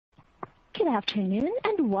Good afternoon,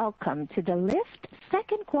 and welcome to the Lyft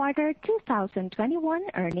Second Quarter 2021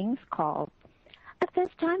 Earnings Call. At this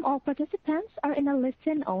time, all participants are in a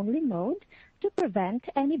listen-only mode to prevent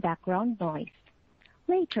any background noise.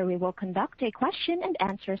 Later, we will conduct a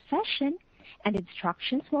question-and-answer session, and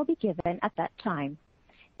instructions will be given at that time.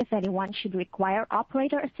 If anyone should require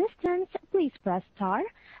operator assistance, please press star,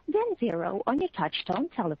 then 0 on your touch-tone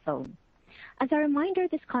telephone. As a reminder,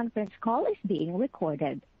 this conference call is being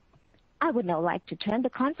recorded. I would now like to turn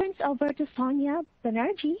the conference over to Sonya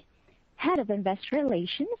Banerjee, Head of Investor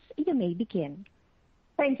Relations. You may begin.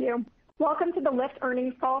 Thank you. Welcome to the Lyft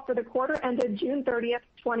earnings call for the quarter ended June 30th,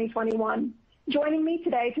 2021. Joining me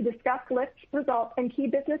today to discuss Lyft's results and key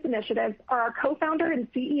business initiatives are our co-founder and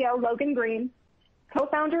CEO, Logan Green,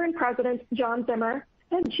 co-founder and president, John Zimmer,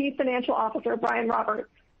 and Chief Financial Officer, Brian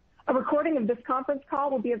Roberts. A recording of this conference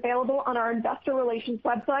call will be available on our investor relations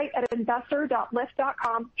website at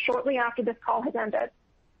investor.lyft.com shortly after this call has ended.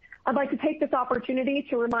 I'd like to take this opportunity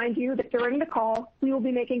to remind you that during the call, we will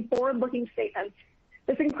be making forward-looking statements.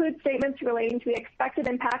 This includes statements relating to the expected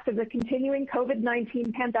impact of the continuing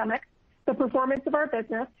COVID-19 pandemic, the performance of our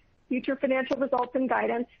business, future financial results and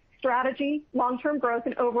guidance, strategy, long-term growth,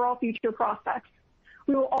 and overall future prospects.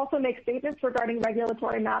 We will also make statements regarding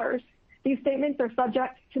regulatory matters. These statements are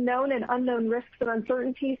subject to known and unknown risks and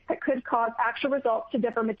uncertainties that could cause actual results to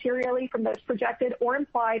differ materially from those projected or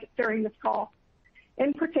implied during this call.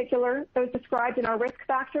 In particular, those described in our risk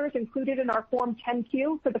factors included in our Form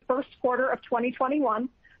 10-Q for the first quarter of 2021,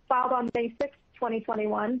 filed on May 6,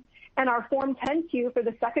 2021, and our Form 10-Q for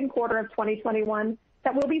the second quarter of 2021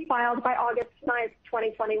 that will be filed by August 9,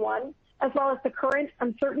 2021, as well as the current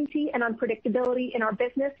uncertainty and unpredictability in our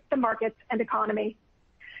business, the markets, and economy.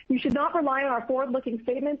 You should not rely on our forward-looking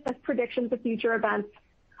statements as predictions of future events.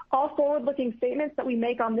 All forward-looking statements that we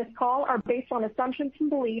make on this call are based on assumptions and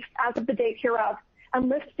beliefs as of the date hereof,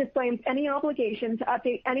 and Lyft disclaims any obligation to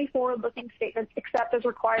update any forward-looking statements except as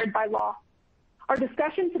required by law. Our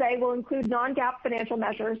discussion today will include non-GAAP financial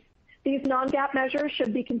measures. These non-GAAP measures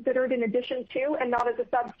should be considered in addition to and not as a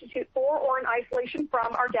substitute for or in isolation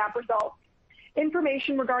from our GAAP results.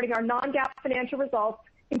 Information regarding our non-GAAP financial results,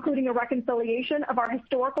 including a reconciliation of our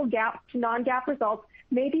historical GAAP to non-GAAP results,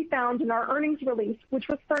 may be found in our earnings release, which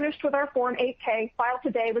was furnished with our Form 8-K filed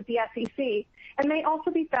today with the SEC, and may also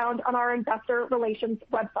be found on our investor relations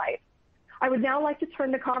website. I would now like to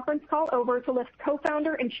turn the conference call over to Lyft's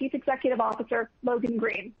co-founder and Chief Executive Officer, Logan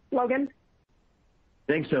Green. Logan?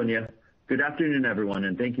 Thanks, Sonya. Good afternoon, everyone,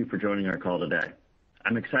 and thank you for joining our call today.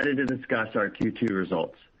 I'm excited to discuss our Q2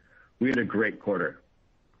 results. We had a great quarter.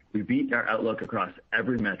 We beat our outlook across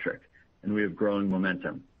every metric, and we have growing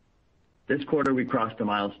momentum. This quarter, we crossed a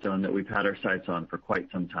milestone that we've had our sights on for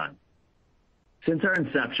quite some time. Since our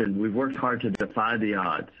inception, we've worked hard to defy the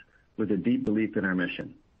odds with a deep belief in our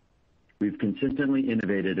mission. We've consistently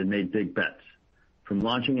innovated and made big bets, from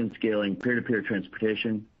launching and scaling peer-to-peer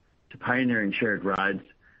transportation, to pioneering shared rides,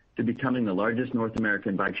 to becoming the largest North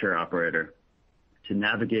American bike share operator, to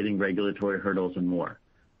navigating regulatory hurdles and more.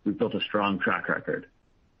 We've built a strong track record.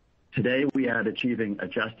 Today, we add achieving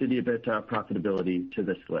adjusted EBITDA profitability to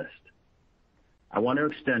this list. I want to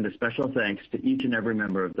extend a special thanks to each and every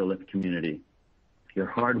member of the Lyft community. Your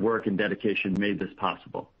hard work and dedication made this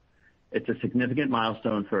possible. It's a significant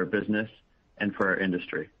milestone for our business and for our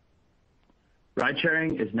industry.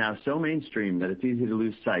 Ride-sharing is now so mainstream that it's easy to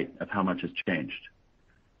lose sight of how much has changed.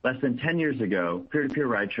 Less than 10 years ago, peer-to-peer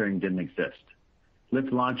ride-sharing didn't exist.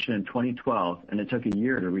 Lyft launched in 2012, and it took a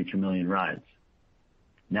year to reach 1 million rides.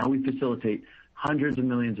 Now we facilitate hundreds of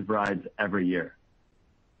millions of rides every year.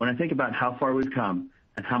 When I think about how far we've come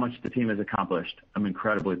and how much the team has accomplished, I'm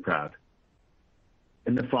incredibly proud.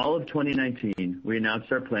 In the fall of 2019, we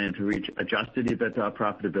announced our plan to reach adjusted EBITDA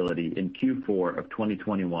profitability in Q4 of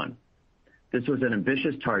 2021. This was an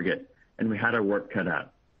ambitious target, and we had our work cut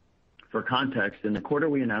out. For context, in the quarter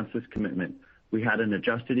we announced this commitment, we had an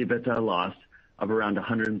adjusted EBITDA loss of around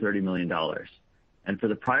 $130 million. And for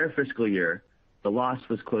the prior fiscal year, the loss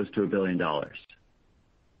was close to $1 billion.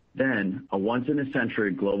 Then, a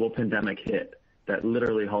once-in-a-century global pandemic hit that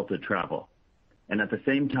literally halted travel. And at the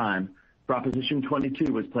same time, Proposition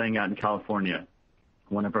 22 was playing out in California,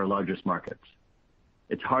 one of our largest markets.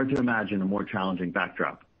 It's hard to imagine a more challenging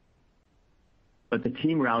backdrop. But the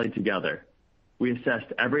team rallied together. We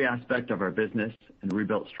assessed every aspect of our business and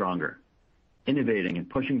rebuilt stronger. Innovating and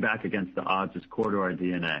pushing back against the odds is core to our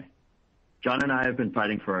DNA. John and I have been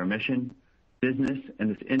fighting for our mission, business,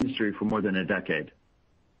 and this industry for more than a decade.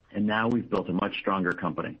 And now we've built a much stronger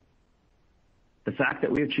company. The fact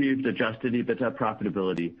that we achieved adjusted EBITDA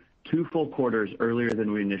profitability 2 full quarters earlier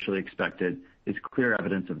than we initially expected is clear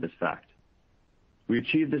evidence of this fact. We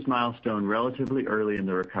achieved this milestone relatively early in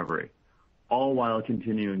the recovery, all while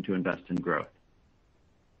continuing to invest in growth.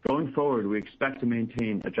 Going forward, we expect to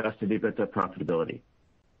maintain adjusted EBITDA profitability.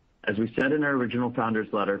 As we said in our original founder's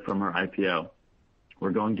letter from our IPO,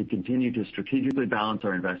 we're going to continue to strategically balance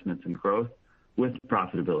our investments in growth with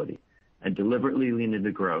profitability and deliberately lean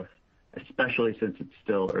into growth, especially since it's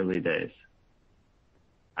still early days.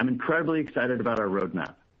 I'm incredibly excited about our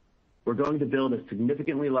roadmap. We're going to build a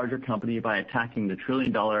significantly larger company by attacking the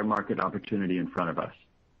trillion-dollar market opportunity in front of us.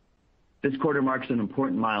 This quarter marks an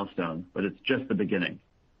important milestone, but it's just the beginning.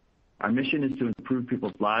 Our mission is to improve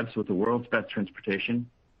people's lives with the world's best transportation,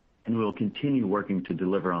 and we will continue working to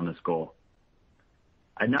deliver on this goal.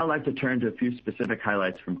 I'd now like to turn to a few specific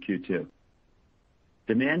highlights from Q2.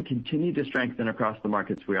 Demand continued to strengthen across the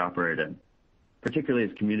markets we operate in, particularly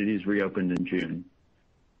as communities reopened in June.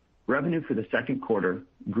 Revenue for the second quarter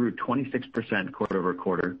grew 26%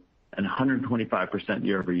 quarter-over-quarter and 125%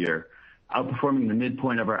 year-over-year, outperforming the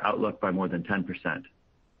midpoint of our outlook by more than 10%.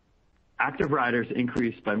 Active riders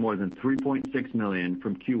increased by more than 3.6 million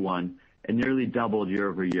from Q1 and nearly doubled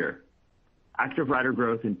year-over-year. Active rider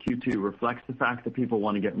growth in Q2 reflects the fact that people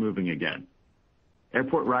want to get moving again.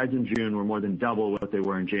 Airport rides in June were more than double what they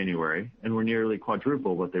were in January and were nearly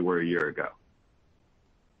quadruple what they were a year ago.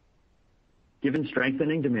 Given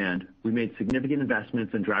strengthening demand, we made significant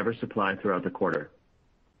investments in driver supply throughout the quarter.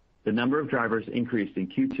 The number of drivers increased in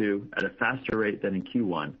Q2 at a faster rate than in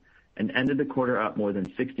Q1 and ended the quarter up more than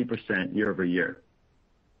 60% year-over-year.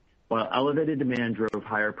 While elevated demand drove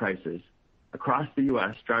higher prices, across the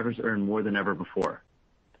U.S., drivers earned more than ever before.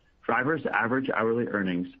 Drivers' average hourly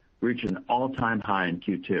earnings reached an all-time high in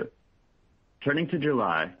Q2. Turning to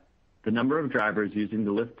July, the number of drivers using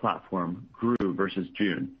the Lyft platform grew versus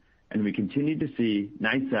June, and we continued to see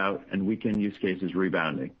nights out and weekend use cases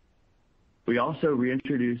rebounding. We also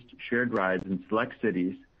reintroduced shared rides in select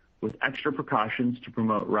cities with extra precautions to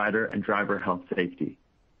promote rider and driver health safety.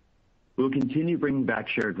 We will continue bringing back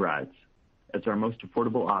shared rides as our most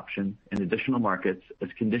affordable option in additional markets as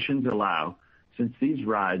conditions allow, since these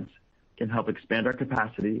rides can help expand our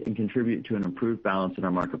capacity and contribute to an improved balance in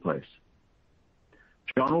our marketplace.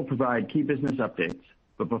 John will provide key business updates,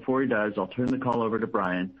 but before he does, I'll turn the call over to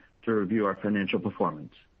Brian to review our financial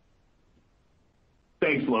performance.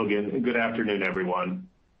 Thanks, Logan, and good afternoon, everyone.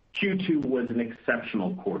 Q2 was an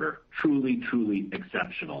exceptional quarter, truly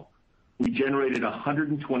exceptional. We generated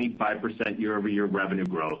 125% year-over-year revenue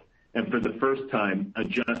growth, and for the first time,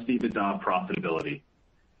 adjusted EBITDA profitability.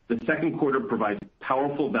 The second quarter provides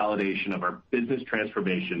powerful validation of our business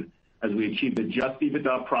transformation as we achieved adjusted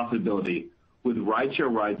EBITDA profitability with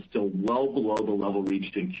rideshare rides still well below the level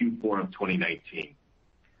reached in Q4 of 2019.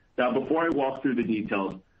 Now, before I walk through the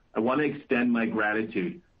details, I want to extend my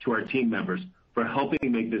gratitude to our team members for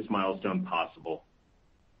helping make this milestone possible.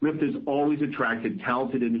 Lyft has always attracted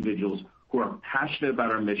talented individuals who are passionate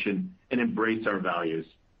about our mission and embrace our values.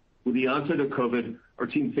 With the onset of COVID, our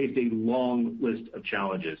team faced a long list of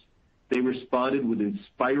challenges. They responded with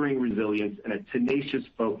inspiring resilience and a tenacious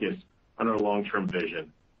focus on our long-term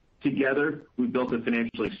vision. Together, we built a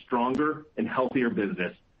financially stronger and healthier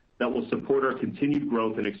business that will support our continued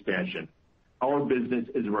growth and expansion. Our business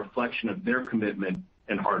is a reflection of their commitment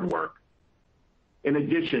and hard work. In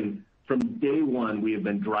addition, from day one, we have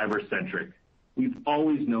been driver-centric. We've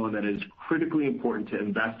always known that it is critically important to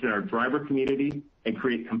invest in our driver community and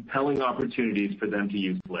create compelling opportunities for them to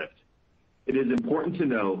use Lyft. It is important to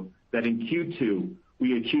know that in Q2,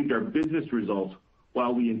 we achieved our business results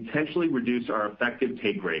while we intentionally reduced our effective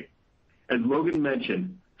take rate. As Logan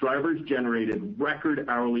mentioned, drivers generated record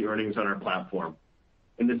hourly earnings on our platform.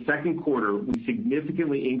 In the second quarter, we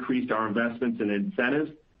significantly increased our investments in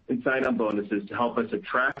incentives and sign-on bonuses to help us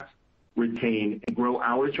attract, retain, and grow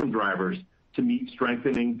hours from drivers to meet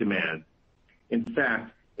strengthening demand. In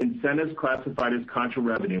fact, incentives classified as contra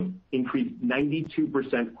revenue increased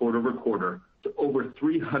 92% quarter-over-quarter to over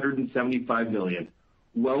 $375 million,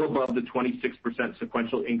 well above the 26%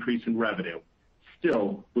 sequential increase in revenue,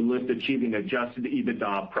 still with Lyft achieving adjusted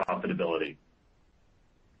EBITDA profitability.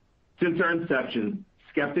 Since our inception,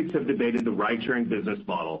 skeptics have debated the ride-sharing business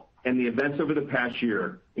model, and the events over the past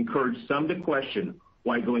year encouraged some to question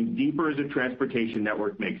why going deeper as a transportation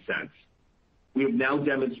network makes sense. We have now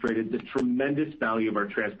demonstrated the tremendous value of our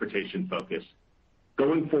transportation focus.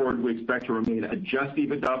 Going forward, we expect to remain adjusted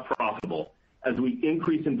EBITDA profitable as we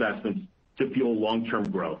increase investments to fuel long-term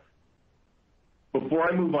growth. Before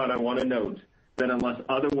I move on, I want to note that unless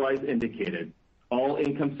otherwise indicated, all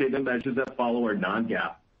income statement measures that follow are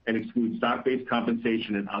non-GAAP and exclude stock-based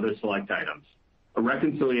compensation and other select items. A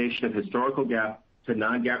reconciliation of historical GAAP to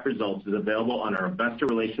non-GAAP results is available on our investor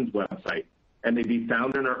relations website and may be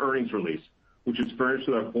found in our earnings release, which is furnished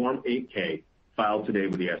with our Form 8-K filed today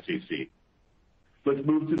with the SEC. Let's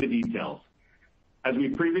move to the details. As we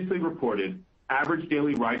previously reported, average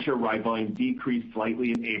daily rideshare ride volume decreased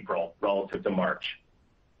slightly in April relative to March.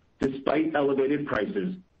 Despite elevated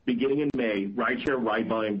prices, beginning in May, rideshare ride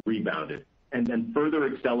volume rebounded and then further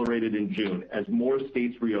accelerated in June as more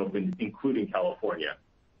states reopened, including California.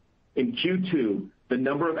 In Q2, the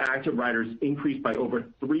number of active riders increased by over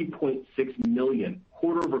 3.6 million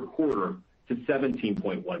quarter over quarter to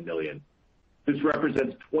 17.1 million. This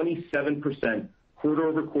represents 27% quarter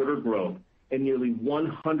over quarter growth and nearly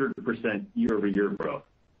 100% year over year growth.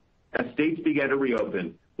 As states began to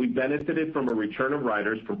reopen, we benefited from a return of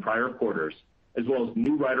riders from prior quarters, as well as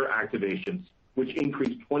new rider activations, which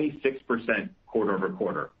increased 26% quarter over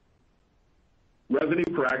quarter. Revenue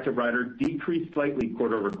per active rider decreased slightly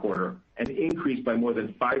quarter over quarter and increased by more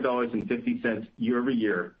than $5.50 year over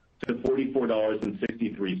year to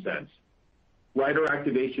 $44.63. Rider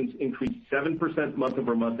activations increased 7% month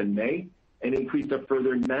over month in May and increased a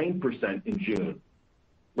further 9% in June.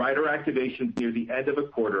 Rider activations near the end of a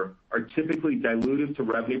quarter are typically dilutive to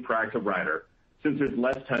revenue per active rider since there's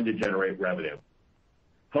less time to generate revenue.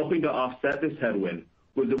 Helping to offset this headwind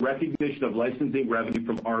was the recognition of licensing revenue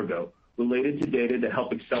from Argo related to data to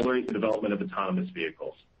help accelerate the development of autonomous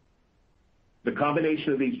vehicles. The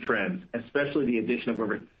combination of these trends, especially the addition of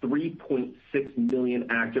over 3.6 million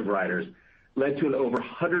active riders, led to an over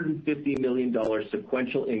 $150 million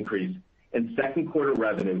sequential increase in second quarter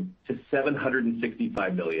revenue to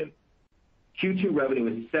 $765 million. Q2 revenue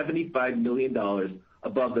is $75 million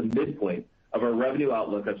above the midpoint of our revenue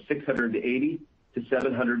outlook of $680 to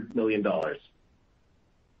 $700 million.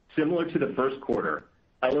 Similar to the first quarter,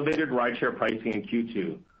 elevated rideshare pricing in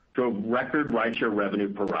Q2 drove record rideshare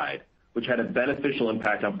revenue per ride, which had a beneficial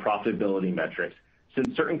impact on profitability metrics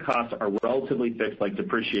since certain costs are relatively fixed like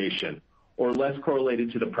depreciation or less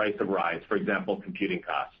correlated to the price of rides, for example, computing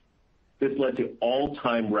costs. This led to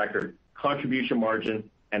all-time record contribution margin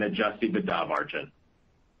and adjusted EBITDA margin.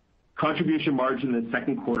 Contribution margin in the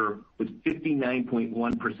second quarter was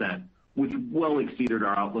 59.1%, which well exceeded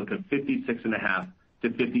our outlook of 56.5% to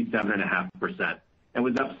 57.5%, and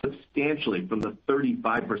was up substantially from the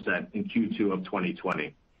 35% in Q2 of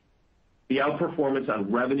 2020. The outperformance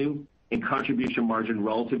on revenue and contribution margin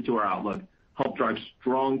relative to our outlook helped drive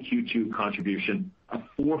strong Q2 contribution of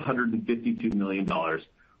 $452 million,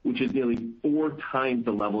 which is nearly 4 times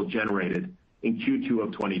the level generated in Q2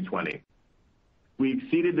 of 2020. We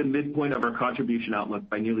exceeded the midpoint of our contribution outlook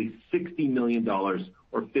by nearly $60 million,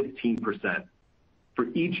 or 15%. For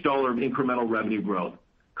each dollar of incremental revenue growth,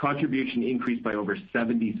 contribution increased by over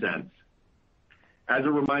 70 cents. As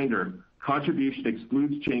a reminder, contribution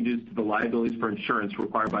excludes changes to the liabilities for insurance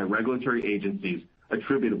required by regulatory agencies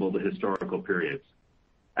attributable to historical periods.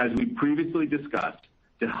 As we previously discussed,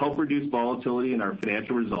 to help reduce volatility in our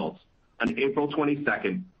financial results, on April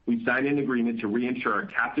 22nd, we signed an agreement to reinsure a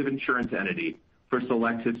captive insurance entity for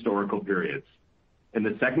select historical periods. In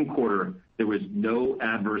the second quarter, there was no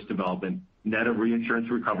adverse development net of reinsurance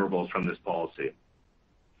recoverables from this policy.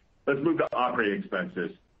 Let's move to operating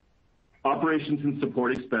expenses. Operations and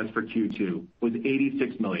support expense for Q2 was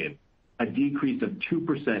 $86 million, a decrease of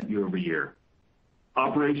 2% year over year.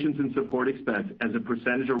 Operations and support expense as a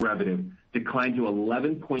percentage of revenue declined to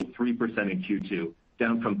 11.3% in Q2,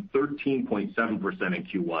 down from 13.7% in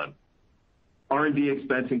Q1. R&D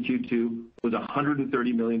expense in Q2 was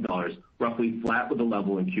 $130 million, roughly flat with the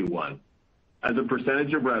level in Q1. As a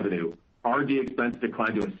percentage of revenue, R&D expense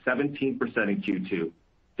declined to 17% in Q2,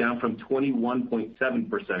 down from 21.7%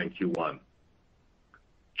 in Q1.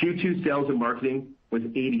 Q2 sales and marketing was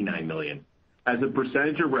 $89 million. As a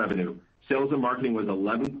percentage of revenue, sales and marketing was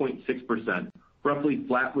 11.6%, roughly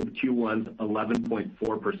flat with Q1's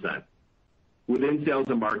 11.4%. Within sales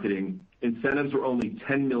and marketing, incentives were only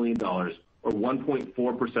 $10 million, or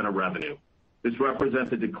 1.4% of revenue. This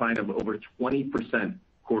represents a decline of over 20%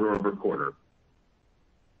 quarter over quarter.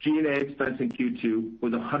 G&A expense in Q2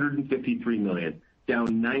 was $153 million, down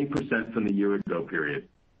 9% from the year ago period.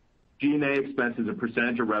 G&A expense as a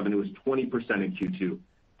percentage of revenue was 20% in Q2,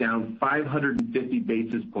 down 550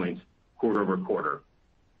 basis points quarter over quarter.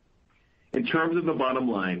 In terms of the bottom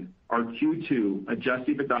line, our Q2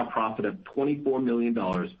 adjusted EBITDA profit of $24 million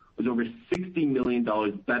was over $60 million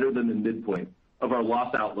better than the midpoint of our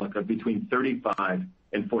loss outlook of between $35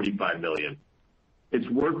 and $45 million. It's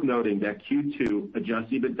worth noting that Q2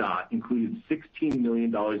 adjusted EBITDA included $16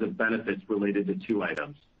 million of benefits related to 2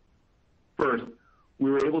 items. First, we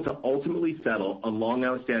were able to ultimately settle on long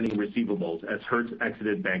outstanding receivables as Hertz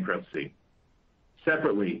exited bankruptcy.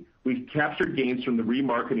 Separately, we've captured gains from the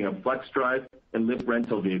remarketing of FlexDrive and Lyft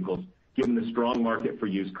rental vehicles, given the strong market for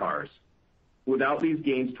used cars. Without these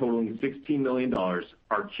gains totaling $16 million, our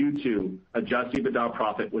Q2 adjusted EBITDA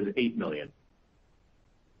profit was $8 million.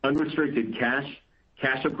 Unrestricted cash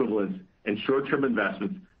equivalents, and short-term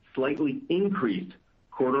investments slightly increased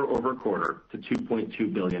quarter-over-quarter to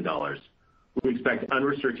 $2.2 billion. We expect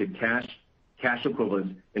unrestricted cash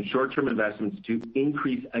equivalents, and short-term investments to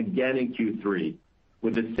increase again in Q3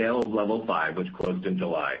 with the sale of Level 5, which closed in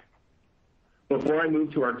July. Before I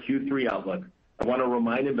move to our Q3 outlook, I want to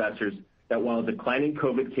remind investors that while declining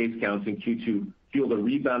COVID case counts in Q2 fueled a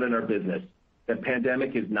rebound in our business, the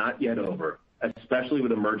pandemic is not yet over, especially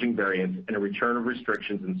with emerging variants and a return of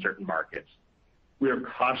restrictions in certain markets. We are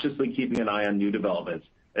cautiously keeping an eye on new developments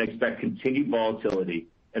and expect continued volatility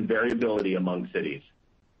and variability among cities.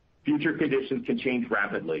 Future conditions can change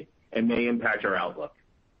rapidly and may impact our outlook.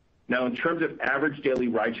 Now, in terms of average daily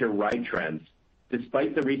rideshare ride trends,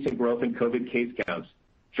 despite the recent growth in COVID case counts,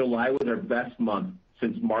 July was our best month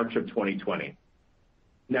since March of 2020.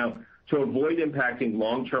 Now, to avoid impacting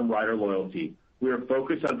long-term rider loyalty, we are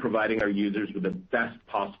focused on providing our users with the best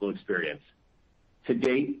possible experience. To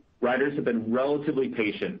date, riders have been relatively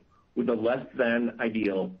patient with the less than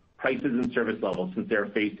ideal prices and service levels since they are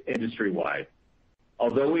faced industry-wide.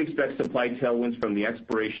 Although we expect supply tailwinds from the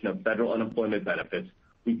expiration of federal unemployment benefits,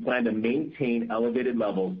 we plan to maintain elevated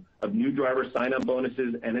levels of new driver sign-on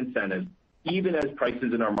bonuses and incentives, even as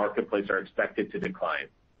prices in our marketplace are expected to decline.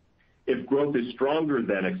 If growth is stronger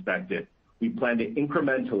than expected, we plan to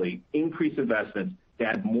incrementally increase investments to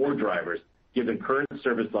add more drivers given current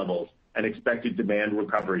service levels and expected demand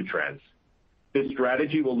recovery trends. This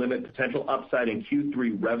strategy will limit potential upside in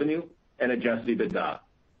Q3 revenue and adjusted EBITDA.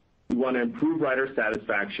 We want to improve rider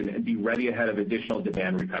satisfaction and be ready ahead of additional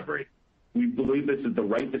demand recovery. We believe this is the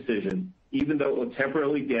right decision, even though it will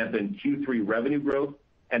temporarily dampen Q3 revenue growth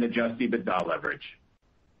and adjusted EBITDA leverage.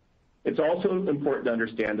 It's also important to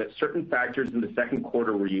understand that certain factors in the second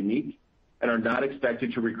quarter were unique and are not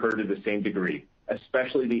expected to recur to the same degree,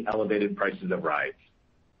 especially the elevated prices of rides.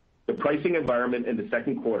 The pricing environment in the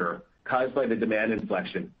second quarter, caused by the demand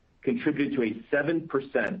inflection, contributed to a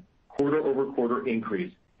 7% quarter-over-quarter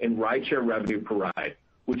increase in rideshare revenue per ride,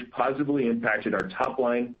 which positively impacted our top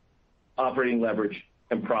line, operating leverage,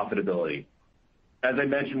 and profitability. As I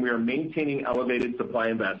mentioned, we are maintaining elevated supply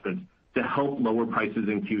investments to help lower prices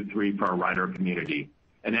in Q3 for our rider community.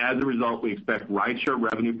 And as a result, we expect rideshare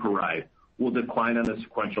revenue per ride will decline on a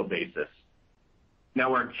sequential basis.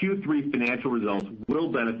 Now, our Q3 financial results will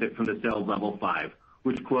benefit from the sale of Level 5,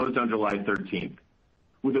 which closed on July 13th.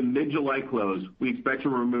 With a mid-July close, we expect to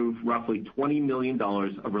remove roughly $20 million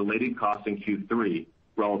of related costs in Q3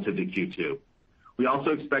 relative to Q2. We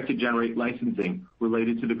also expect to generate licensing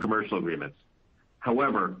related to the commercial agreements.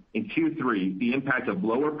 However, in Q3, the impact of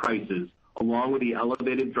lower prices, along with the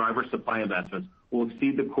elevated driver supply investments, will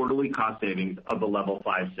exceed the quarterly cost savings of the Level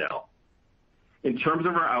 5 sale. In terms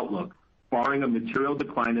of our outlook, barring a material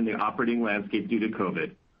decline in the operating landscape due to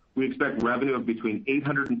COVID, we expect revenue of between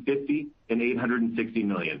 $850 and $860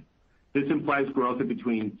 million. This implies growth of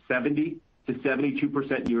between 70 to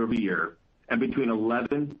 72% year over year and between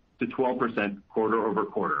 11 to 12% quarter over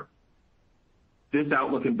quarter. This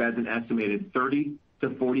outlook embeds an estimated $30 to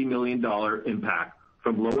 $40 million impact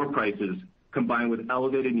from lower prices combined with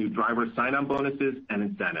elevated new driver sign-on bonuses and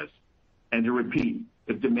incentives. And to repeat,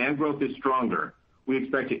 if demand growth is stronger, we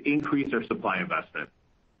expect to increase our supply investment.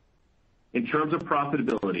 In terms of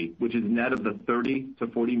profitability, which is net of the $30 to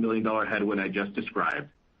 $40 million headwind I just described,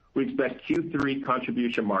 we expect Q3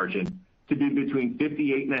 contribution margin to be between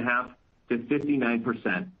 58.5% to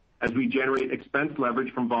 59% as we generate expense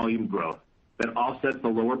leverage from volume growth that offsets the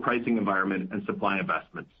lower pricing environment and supply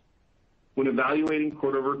investments. When evaluating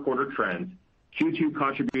quarter-over-quarter trends, Q2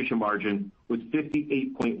 contribution margin was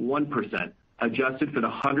 58.1%, adjusted for the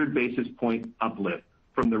 100 basis point uplift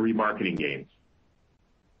from the remarketing gains.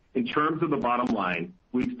 In terms of the bottom line,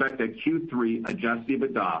 we expect that Q3 adjusted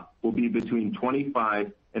EBITDA will be between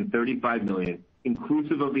 $25 and $35 million,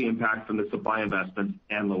 inclusive of the impact from the supply investments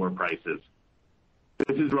and lower prices.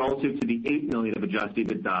 This is relative to the $8 million of adjusted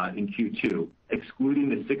EBITDA in Q2, excluding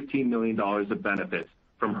the $16 million of benefits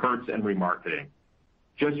from Hertz and remarketing.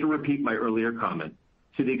 Just to repeat my earlier comment,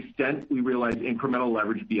 to the extent we realize incremental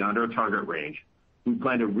leverage beyond our target range, we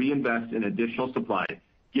plan to reinvest in additional supply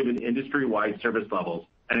given industry-wide service levels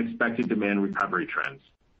and expected demand recovery trends.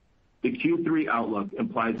 The Q3 outlook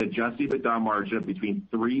implies adjusted EBITDA margin of between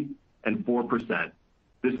 3 and 4%.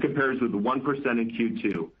 This compares with 1% in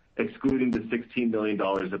Q2, excluding the $16 million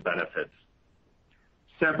of benefits.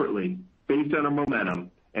 Separately, based on our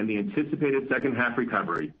momentum and the anticipated second half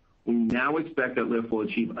recovery, we now expect that Lyft will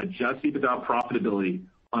achieve adjusted EBITDA profitability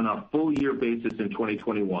on a full year basis in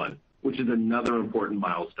 2021, which is another important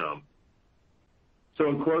milestone. So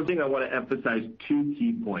in closing, I want to emphasize two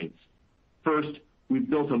key points. First, we've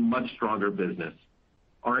built a much stronger business.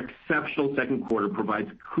 Our exceptional second quarter provides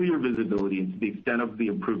clear visibility into the extent of the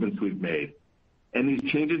improvements we've made, and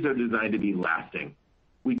these changes are designed to be lasting.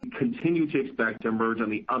 We continue to expect to emerge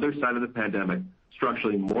on the other side of the pandemic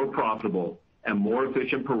structurally more profitable and more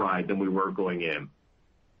efficient per ride than we were going in.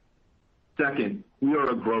 Second, we are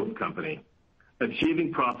a growth company.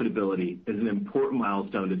 Achieving profitability is an important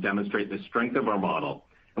milestone to demonstrate the strength of our model,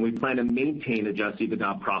 and we plan to maintain adjusted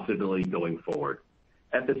EBITDA profitability going forward.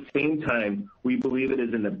 At the same time, we believe it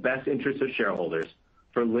is in the best interest of shareholders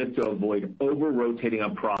for Lyft to avoid over-rotating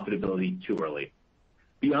on profitability too early.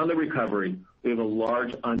 Beyond the recovery, we have a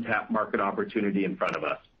large untapped market opportunity in front of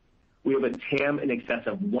us. We have a TAM in excess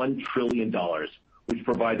of $1 trillion, which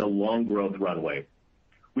provides a long growth runway.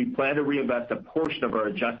 We plan to reinvest a portion of our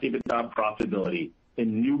adjusted EBITDA profitability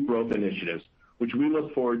in new growth initiatives, which we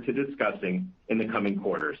look forward to discussing in the coming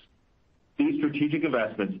quarters. These strategic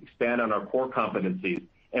investments expand on our core competencies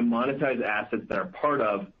and monetize assets that are part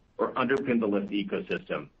of or underpin the Lyft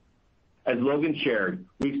ecosystem. As Logan shared,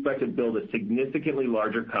 we expect to build a significantly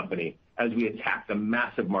larger company as we attack the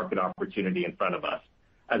massive market opportunity in front of us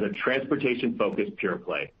as a transportation-focused pure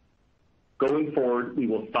play. Going forward, we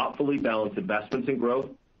will thoughtfully balance investments in growth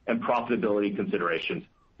and profitability considerations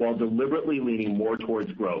while deliberately leaning more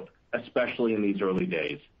towards growth, especially in these early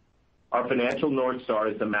days. Our financial North Star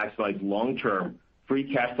is to maximize long-term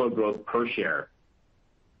free cash flow growth per share.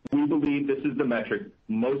 We believe this is the metric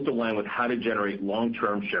most aligned with how to generate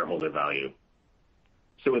long-term shareholder value.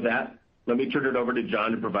 So with that, let me turn it over to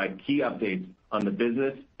John to provide key updates on the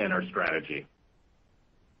business and our strategy.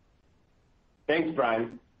 Thanks,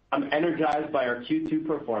 Brian. I'm energized by our Q2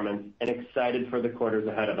 performance and excited for the quarters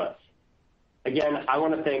ahead of us. Again, I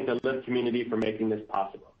want to thank the Lyft community for making this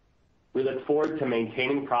possible. We look forward to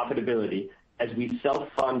maintaining profitability as we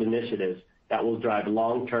self-fund initiatives that will drive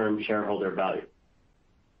long-term shareholder value.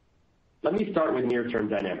 Let me start with near-term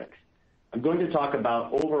dynamics. I'm going to talk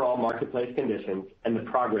about overall marketplace conditions and the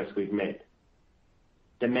progress we've made.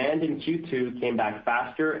 Demand in Q2 came back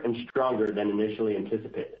faster and stronger than initially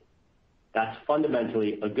anticipated. That's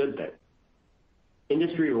fundamentally a good thing.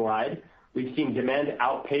 Industry-wide, we've seen demand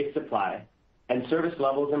outpace supply, and service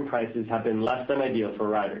levels and prices have been less than ideal for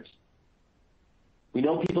riders. We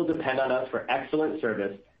know people depend on us for excellent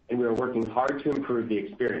service, and we are working hard to improve the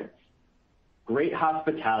experience. Great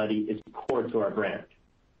hospitality is core to our brand.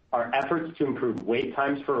 Our efforts to improve wait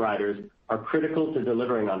times for riders are critical to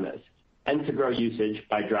delivering on this and to grow usage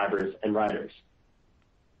by drivers and riders.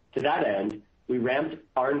 To that end, we ramped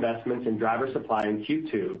our investments in driver supply in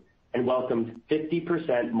Q2 and welcomed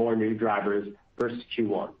 50% more new drivers versus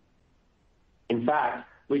Q1. In fact,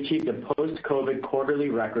 we achieved a post-COVID quarterly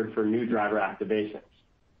record for new driver activations.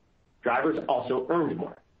 Drivers also earned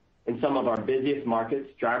more. In some of our busiest markets,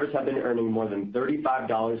 drivers have been earning more than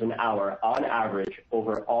 $35 an hour on average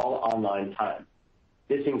over all online time.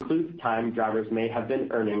 This includes time drivers may have been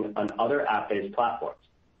earning on other app-based platforms.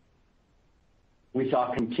 We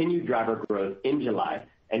saw continued driver growth in July,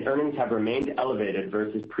 and earnings have remained elevated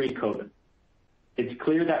versus pre-COVID. It's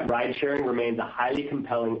clear that ride-sharing remains a highly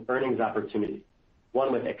compelling earnings opportunity,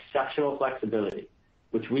 one with exceptional flexibility,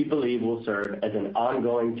 which we believe will serve as an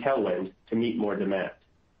ongoing tailwind to meet more demand.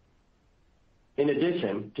 In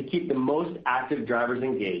addition, to keep the most active drivers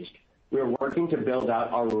engaged, we are working to build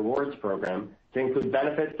out our rewards program to include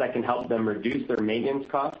benefits that can help them reduce their maintenance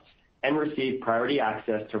costs and receive priority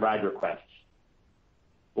access to ride requests.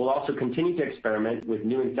 We'll also continue to experiment with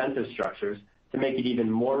new incentive structures to make it even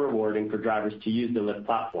more rewarding for drivers to use the Lyft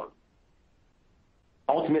platform.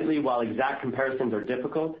 Ultimately, while exact comparisons are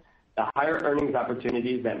difficult, the higher earnings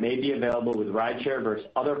opportunities that may be available with rideshare versus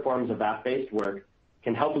other forms of app-based work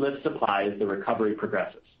can help Lyft supply as the recovery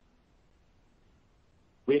progresses.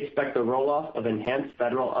 We expect the roll-off of enhanced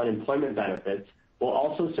federal unemployment benefits will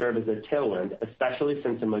also serve as a tailwind, especially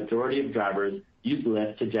since the majority of drivers use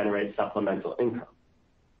Lyft to generate supplemental income.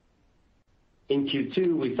 In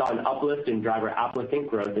Q2, we saw an uplift in driver applicant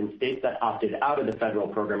growth in states that opted out of the federal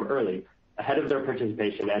program early, ahead of their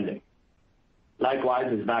participation ending. Likewise,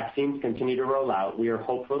 as vaccines continue to roll out, we are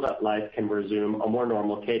hopeful that life can resume a more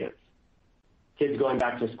normal cadence. Kids going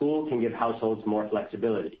back to school can give households more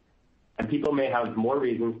flexibility, and people may have more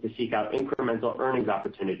reasons to seek out incremental earnings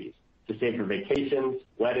opportunities to save for vacations,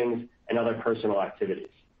 weddings, and other personal activities.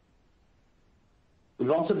 We've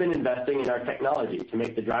also been investing in our technology to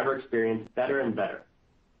make the driver experience better and better.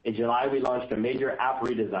 In July, we launched a major app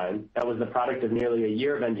redesign that was the product of nearly a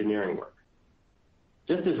year of engineering work.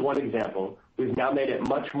 Just as one example, we've now made it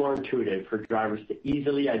much more intuitive for drivers to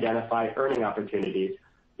easily identify earning opportunities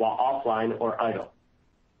while offline or idle.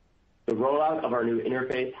 The rollout of our new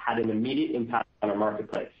interface had an immediate impact on our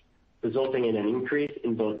marketplace, resulting in an increase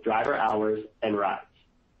in both driver hours and rides.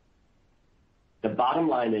 The bottom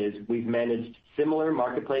line is we've managed similar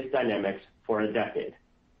marketplace dynamics for a decade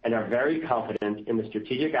and are very confident in the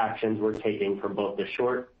strategic actions we're taking for both the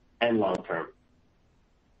short and long term.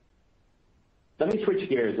 Let me switch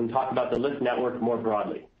gears and talk about the Lyft network more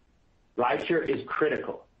broadly. Rideshare is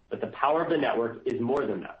critical, but the power of the network is more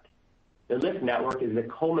than that. The Lyft network is the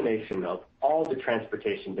culmination of all the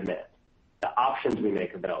transportation demand, the options we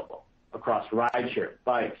make available across rideshare,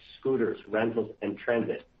 bikes, scooters, rentals, and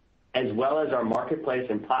transit, as well as our marketplace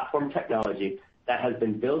and platform technology that has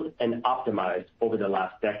been built and optimized over the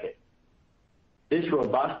last decade. This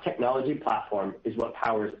robust technology platform is what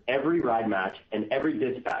powers every ride match and every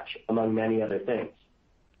dispatch, among many other things.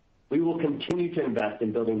 We will continue to invest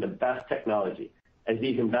in building the best technology, as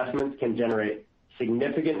these investments can generate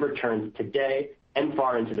significant returns today and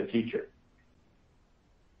far into the future.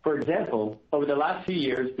 For example, over the last few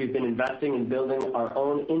years, we've been investing in building our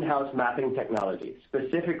own in-house mapping technology,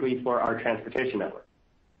 specifically for our transportation network.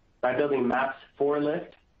 By building maps for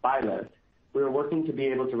Lyft, by Lyft, we are working to be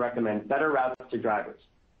able to recommend better routes to drivers,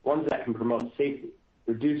 ones that can promote safety,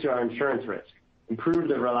 reduce our insurance risk, improve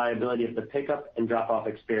the reliability of the pickup and drop-off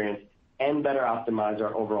experience, and better optimize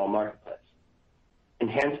our overall marketplace.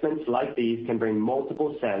 Enhancements like these can bring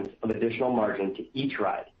multiple cents of additional margin to each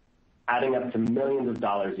ride, adding up to millions of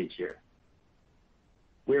dollars each year.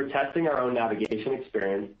 We are testing our own navigation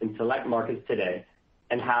experience in select markets today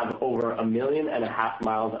and have over 1.5 million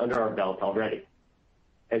miles under our belt already.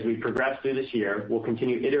 As we progress through this year, we'll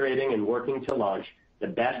continue iterating and working to launch the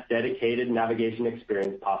best dedicated navigation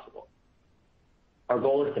experience possible. Our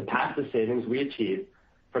goal is to pass the savings we achieve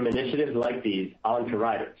from initiatives like these on to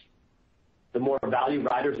riders. The more value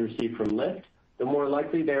riders receive from Lyft, the more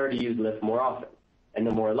likely they are to use Lyft more often, and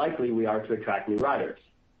the more likely we are to attract new riders.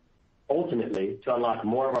 Ultimately, to unlock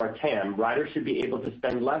more of our TAM, riders should be able to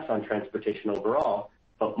spend less on transportation overall,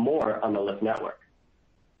 but more on the Lyft network.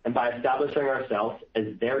 And by establishing ourselves as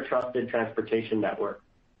their trusted transportation network,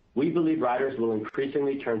 we believe riders will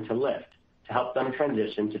increasingly turn to Lyft to help them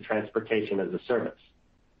transition to transportation as a service.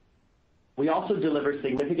 We also deliver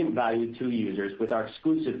significant value to users with our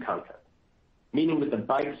exclusive content, meaning with the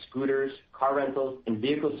bikes, scooters, car rentals, and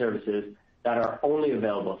vehicle services that are only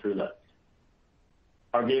available through Lyft.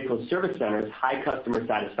 Our vehicle service center's high customer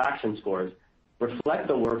satisfaction scores reflect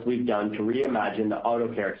the work we've done to reimagine the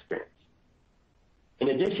auto care experience. In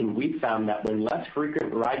addition, we've found that when less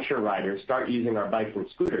frequent rideshare riders start using our bikes and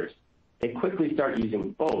scooters, they quickly start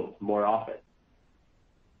using both more often.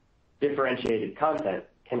 Differentiated content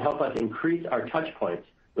can help us increase our touch points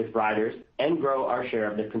with riders and grow our share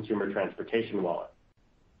of the consumer transportation wallet.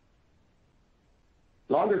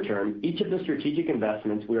 Longer term, each of the strategic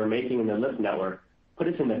investments we are making in the Lyft network put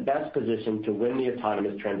us in the best position to win the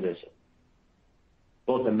autonomous transition.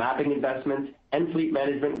 Both the mapping investments and fleet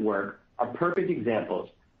management work are perfect examples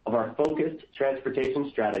of our focused transportation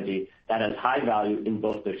strategy that has high value in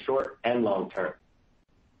both the short and long term.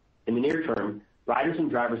 In the near term, riders and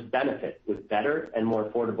drivers benefit with better and more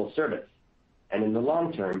affordable service. And in the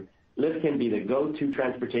long term, Lyft can be the go-to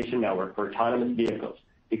transportation network for autonomous vehicles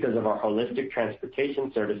because of our holistic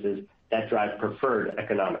transportation services that drive preferred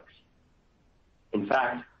economics. In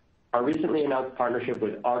fact, our recently announced partnership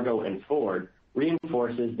with Argo and Ford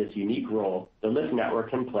reinforces this unique role the Lyft network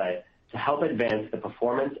can play to help advance the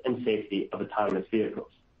performance and safety of autonomous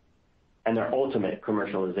vehicles and their ultimate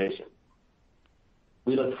commercialization.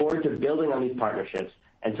 We look forward to building on these partnerships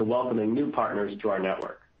and to welcoming new partners to our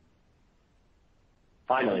network.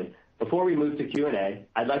 Finally, before we move to Q&A,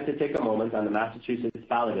 I'd like to take a moment on the Massachusetts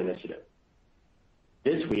ballot initiative.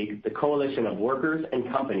 This week, the coalition of workers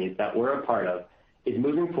and companies that we're a part of is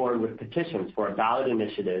moving forward with petitions for a ballot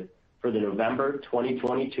initiative for the November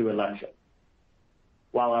 2022 election.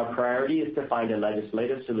 While our priority is to find a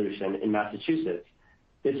legislative solution in Massachusetts,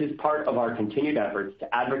 this is part of our continued efforts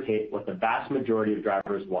to advocate what the vast majority of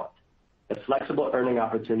drivers want, the flexible earning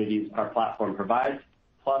opportunities our platform provides,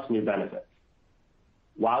 plus new benefits.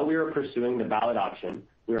 While we are pursuing the ballot option,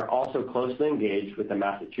 we are also closely engaged with the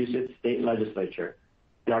Massachusetts state legislature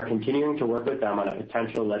and are continuing to work with them on a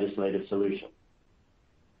potential legislative solution.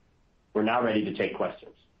 We're now ready to take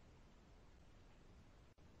questions.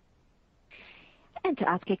 And to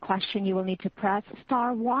ask a question, you will need to press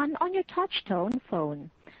star 1 on your touch-tone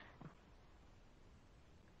phone.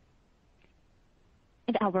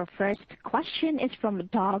 Our first question is from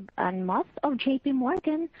Doug Anmuth of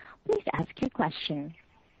JPMorgan. Please ask your question.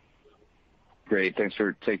 Great. Thanks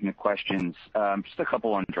for taking the questions. Just a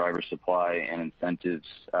couple on driver supply and incentives.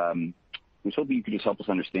 I was hoping you could just help us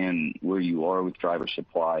understand where you are with driver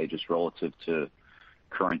supply, just relative to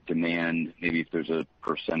current demand, maybe if there's a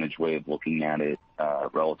percentage way of looking at it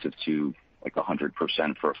relative to like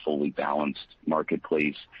 100% for a fully balanced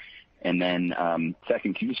marketplace. And then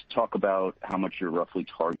second, can you just talk about how much you're roughly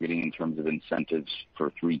targeting in terms of incentives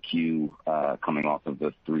for 3Q coming off of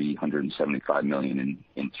the $375 million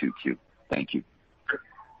in 2Q? Thank you.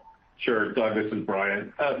 Sure, Doug, this is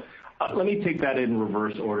Brian. Let me take that in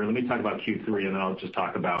reverse order. Let me talk about Q3, and then I'll just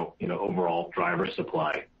talk about overall driver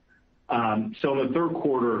supply. So in the third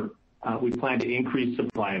quarter, we plan to increase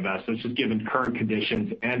supply investments just given current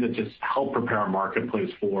conditions and to just help prepare our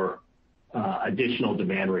marketplace for additional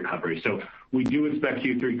demand recovery. So we do expect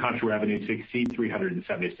Q3 contra revenue to exceed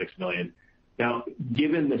 $376 million. Now,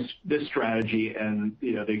 given this strategy and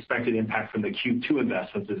the expected impact from the Q2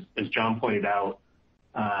 investments, as John pointed out,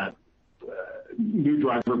 new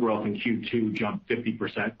driver growth in Q2 jumped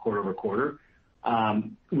 50% quarter over quarter.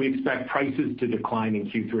 We expect prices to decline in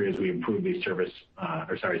Q3 as we improve these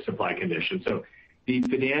supply conditions. So the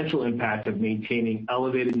financial impact of maintaining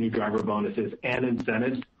elevated new driver bonuses and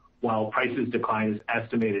incentives while prices decline is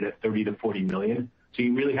estimated at $30 to $40 million. So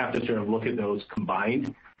you really have to sort of look at those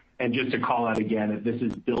combined. And just to call out again, that this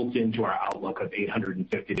is built into our outlook of $850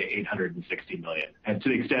 to $860 million. And to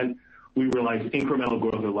the extent we realize incremental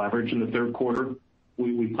growth or leverage in the third quarter,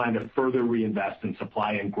 we plan to further reinvest in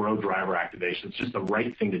supply and grow driver activation. It's just the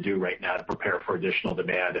right thing to do right now to prepare for additional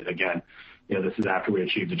demand. And again, this is after we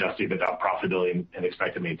achieve adjusted EBITDA profitability and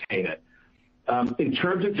expect to maintain it. In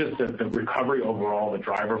terms of just the recovery overall, the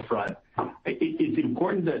driver front, it's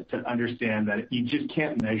important to understand that you just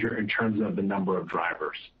can't measure in terms of the number of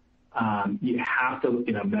drivers. You have to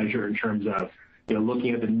measure in terms of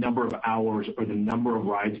looking at the number of hours or the number of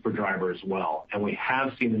rides per driver as well. And we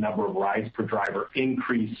have seen the number of rides per driver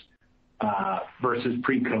increase versus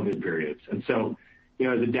pre-COVID periods. And so,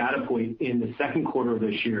 as a data point, in the second quarter of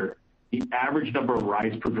this year, the average number of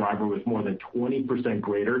rides per driver was more than 20%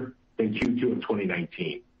 greater than Q2 of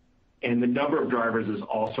 2019. And the number of drivers is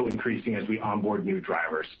also increasing as we onboard new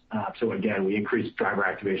drivers. So again, we increased driver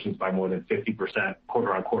activations by more than 50%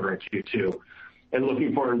 quarter on quarter in Q2. And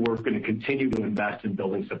looking forward, we're going to continue to invest in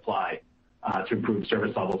building supply to improve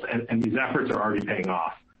service levels. And these efforts are already paying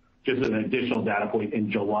off. Just as an additional data point,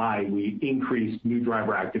 in July, we increased new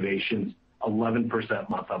driver activations 11%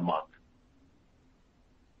 month on month.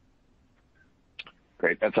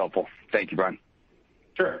 Great. That's helpful. Thank you, Brian.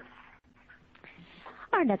 Sure.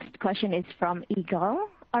 Our next question is from Ygal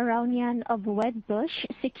Arounian of Wedbush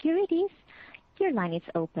Securities. Your line is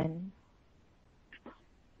open.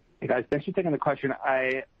 Hey guys, thanks for taking the question.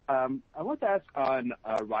 I want to ask on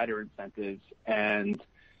rider incentives, and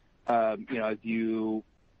as you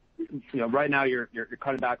right now you're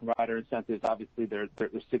cutting back on rider incentives. Obviously, there's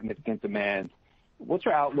significant demand. What's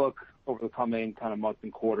your outlook over the coming kind of months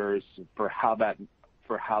and quarters for how that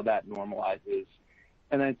normalizes?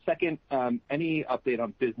 And then second, any update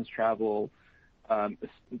on business travel,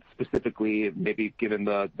 specifically maybe given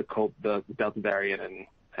the Delta variant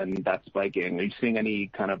and that spiking? Are you seeing any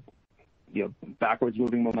kind of backwards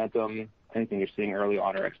moving momentum? Anything you're seeing early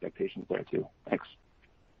on or expectations there too? Thanks.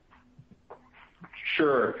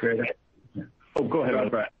 Sure. Oh, go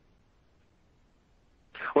ahead, Brent.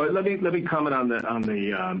 Well, let me comment on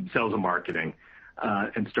the sales and marketing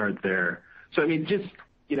and start there. So I mean, just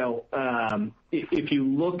if you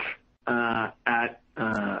look at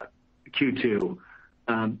Q2,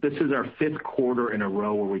 this is our fifth quarter in a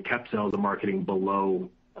row where we kept sales and marketing below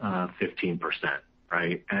 15%,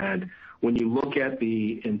 right? And when you look at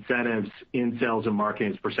the incentives in sales and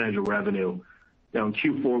marketing as percentage of revenue, in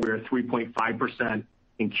Q4 we were at 3.5%.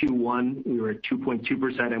 In Q1 we were at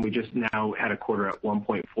 2.2%, and we just now had a quarter at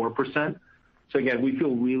 1.4%. So again, we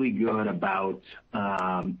feel really good about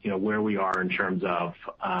where we are in terms of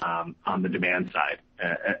on the demand side.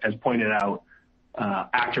 As pointed out,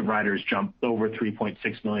 active riders jumped over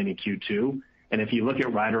 3.6 million in Q2, and if you look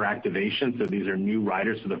at rider activation, so these are new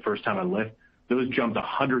riders for the first time on Lyft, those jumped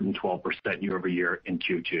 112% year over year in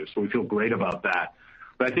Q2. So we feel great about that.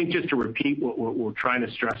 But I think just to repeat what we're trying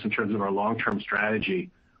to stress in terms of our long-term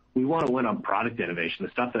strategy, we want to win on product innovation,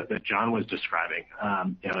 the stuff that John was describing.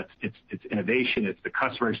 It's innovation, it's the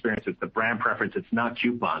customer experience, it's the brand preference, it's not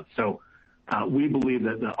coupons. So we believe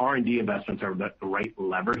that the R&D investments are the right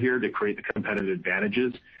lever here to create the competitive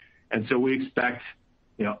advantages. And so we expect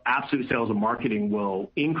absolute sales and marketing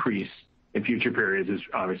will increase in future periods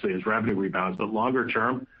as revenue rebounds. But longer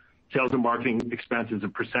term, sales and marketing expenses as a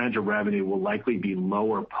percentage of revenue will likely be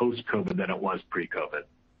lower post-COVID than it was pre-COVID.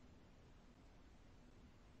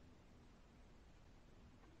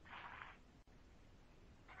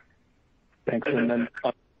 Thanks. And then,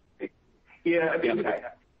 in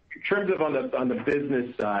terms of on the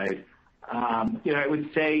business side, I would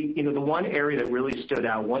say, the one area that really stood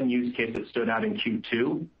out, one use case that stood out in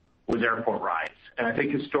Q2 was airport rides. And I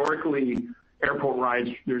think historically, airport rides,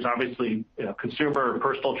 there's obviously consumer or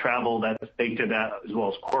personal travel that's baked into that, as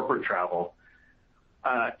well as corporate travel.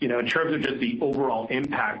 In terms of just the overall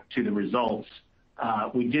impact to the results,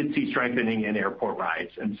 we did see strengthening in airport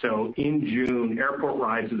rides. And so in June, airport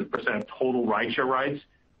rides as a percent of total rideshare rides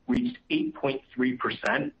reached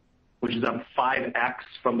 8.3%, which is up 5x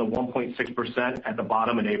from the 1.6% at the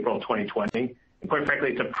bottom in April 2020. And quite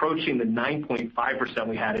frankly, it's approaching the 9.5%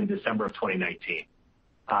 we had in December of 2019.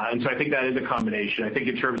 And so I think that is a combination. I think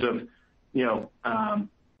in terms of,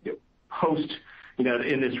 post,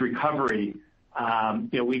 in this recovery,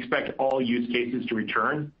 we expect all use cases to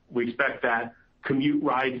return. We expect that commute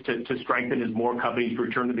rides to strengthen as more companies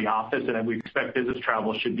return to the office, and then we expect business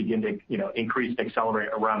travel should begin to, increase and accelerate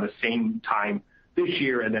around the same time this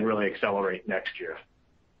year, and then really accelerate next year.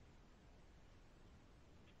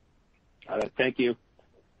 Got it. Thank you.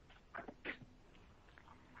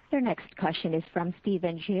 Your next question is from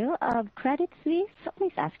Stephen Ju of Credit Suisse.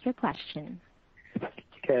 Please ask your question.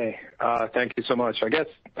 Okay. Thank you so much. I guess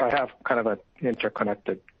I have kind of an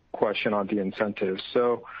interconnected question on the incentives.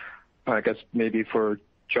 So I guess maybe for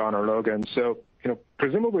John or Logan. So,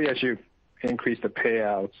 presumably as you increase the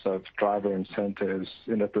payouts of driver incentives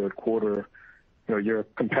in the third quarter, your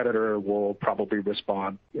competitor will probably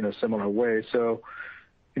respond in a similar way. So,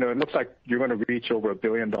 it looks like you're going to reach over $1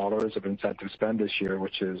 billion of incentive spend this year,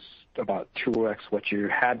 which is about 2x what you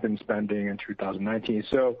had been spending in 2019.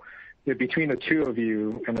 So, between the two of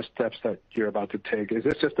you and the steps that you're about to take, is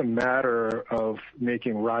this just a matter of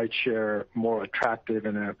making rideshare more attractive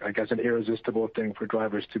and an irresistible thing for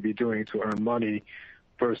drivers to be doing to earn money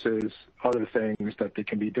versus other things that they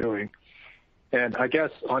can be doing? And I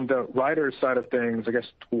guess on the rider side of things, I guess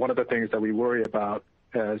one of the things that we worry about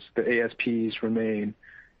as the ASPs remain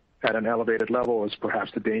at an elevated level is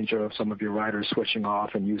perhaps the danger of some of your riders switching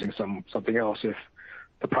off and using something else if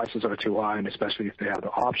the prices are too high, and especially if they have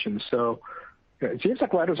the options. So it seems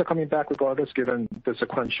like riders are coming back regardless, given the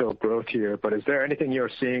sequential growth here. But is there anything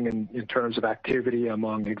you're seeing in terms of activity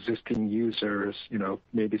among existing users,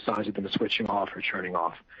 maybe signs of them switching off or turning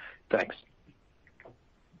off? Thanks.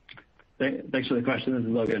 Thanks for the question. This is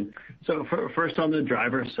Logan. So first on the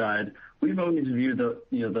driver side, we've always viewed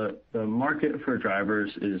the market for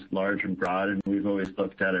drivers is large and broad, and we've always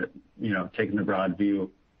looked at it, taking the broad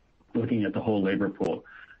view, looking at the whole labor pool.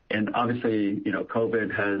 And obviously,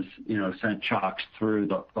 COVID has, sent shocks through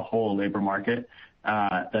the whole labor market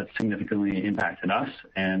that significantly impacted us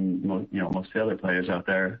and most of the other players out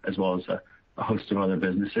there, as well as a host of other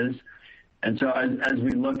businesses. And so as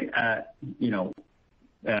we look at,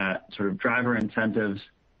 sort of driver incentives,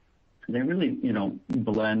 they really,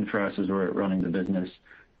 blend for us as we're running the business,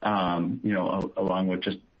 along with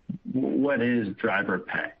just what is driver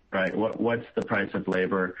pay, right? What's the price of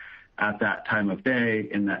labor at that time of day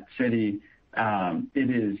in that city? It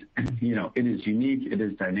is unique, it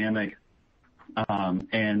is dynamic,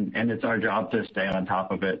 and it's our job to stay on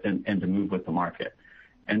top of it and to move with the market.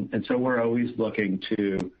 And so we're always looking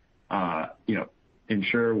to,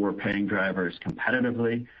 ensure we're paying drivers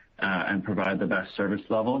competitively and provide the best service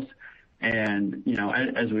levels. And,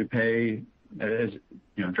 as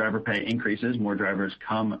driver pay increases, more drivers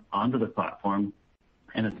come onto the platform,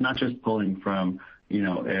 and it's not just pulling from,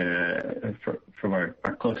 from our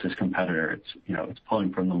closest competitor. It's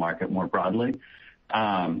pulling from the market more broadly.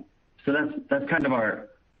 So that's kind of our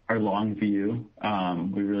long view.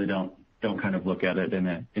 We really don't kind of look at it in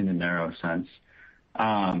a narrow sense.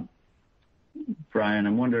 Brian,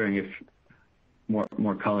 I'm wondering if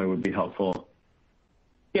more color would be helpful.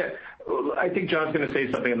 Yeah, I think John's going to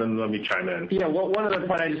say something, and then let me chime in. Yeah, one other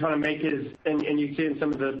point I just want to make is, and you see in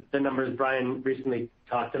some of the numbers Brian recently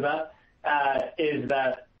talked about, is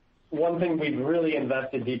that one thing we've really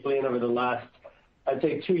invested deeply in over the last, I'd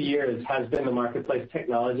say, 2 years has been the marketplace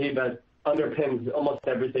technology that underpins almost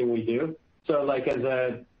everything we do. So like as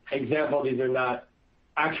an example, these are not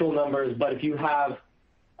actual numbers, but if you have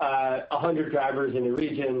 100 drivers in a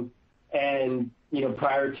region and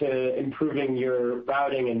prior to improving your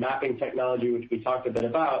routing and mapping technology, which we talked a bit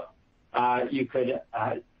about, you could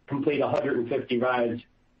complete 150 rides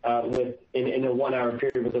in a 1 hour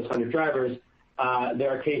period with those 100 drivers. There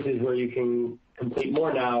are cases where you can complete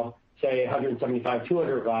more now, say 175,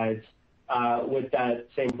 200 rides with that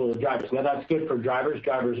same pool of drivers. Now that's good for drivers.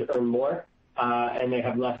 Drivers earn more and they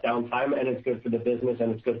have less downtime, and it's good for the business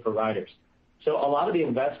and it's good for riders. So a lot of the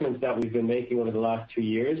investments that we've been making over the last 2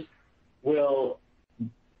 years will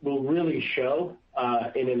really show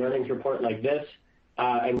in an earnings report like this,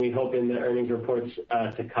 and we hope in the earnings reports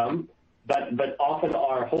to come, but often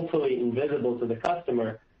are hopefully invisible to the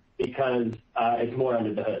customer because it's more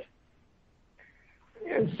under the hood.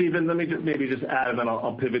 And Stephen, let me just add, and then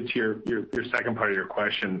I'll pivot to your second part of your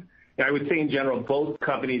question. I would say in general, both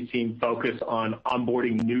companies seem focused on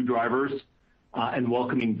onboarding new drivers and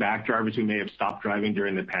welcoming back drivers who may have stopped driving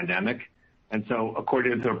during the pandemic. And so,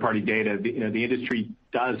 according to third-party data, the industry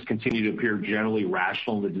does continue to appear generally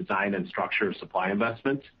rational in the design and structure of supply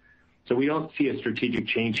investments. So we don't see a strategic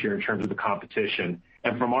change here in terms of the competition.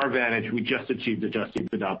 And from our vantage, we just achieved adjusted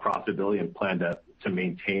EBITDA profitability and plan to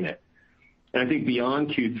maintain it. And I think beyond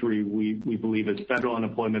Q3, we believe as federal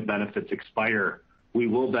unemployment benefits expire, we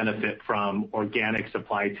will benefit from organic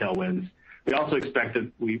supply tailwinds. We also expect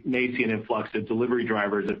that we may see an influx of delivery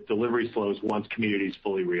drivers if delivery slows once communities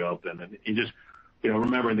fully reopen. And you just,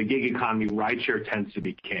 remember, in the gig economy, rideshare tends to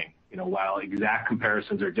be king. While exact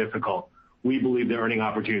comparisons are difficult, we believe the earning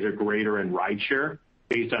opportunities are greater in rideshare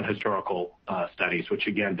based on historical studies, which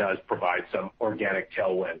again does provide some organic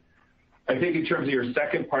tailwind. I think in terms of your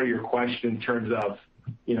second part of your question, in terms of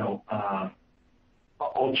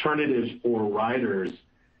alternatives for riders,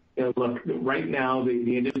 look, right now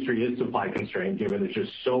the industry is supply constrained given there's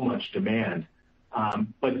just so much demand.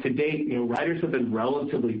 But to date, riders have been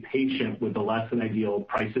relatively patient with the less than ideal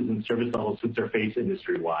prices and service levels since they're faced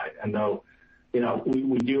industry wide. And though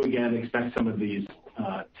we do again expect some of these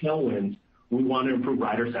tailwinds, we want to improve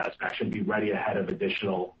rider satisfaction, be ready ahead of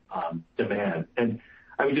additional demand. And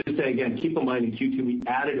I would just say again, keep in mind in Q2 we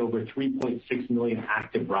added over 3.6 million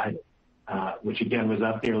active riders, which again was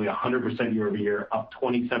up nearly 100% year over year, up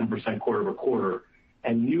 27% quarter over quarter.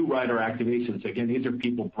 And new rider activations, again, these are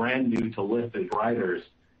people brand new to Lyft as riders,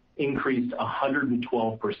 increased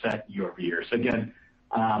 112% year over year. So again,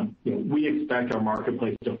 we expect our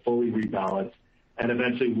marketplace to fully rebalance, and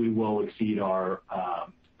eventually we will exceed our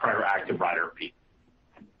prior active rider peak.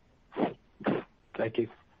 Thank you.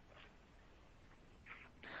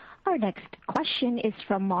 Our next question is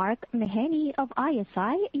from Mark Mahaney of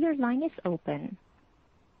ISI. Your line is open.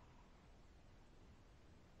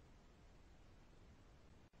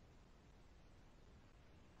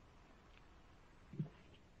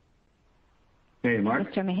 Hey,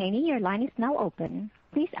 Mark. Mr. Mahaney, your line is now open.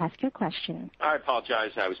 Please ask your question. I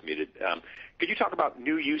apologize, I was muted. Could you talk about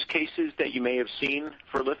new use cases that you may have seen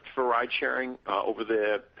for Lyft for ride sharing over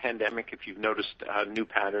the pandemic, if you've noticed new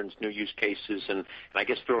patterns, new use cases, and I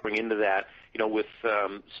guess throwing into that, with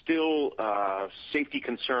still safety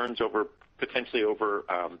concerns potentially over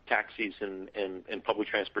taxis and public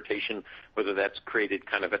transportation, whether that's created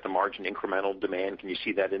kind of at the margin incremental demand. Can you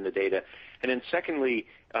see that in the data? And then secondly,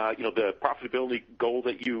 the profitability goal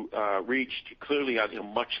that you reached clearly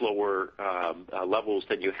on much lower levels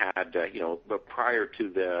than you had prior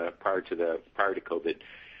to COVID.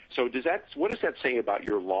 So what does that say about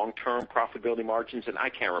your long-term profitability margins? And I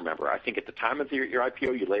can't remember. I think at the time of your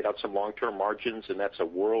IPO, you laid out some long-term margins, and that's a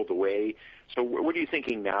world away. So what are you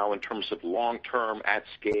thinking now in terms of long-term at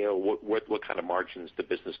scale? What kind of margins the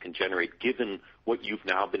business can generate, given what you've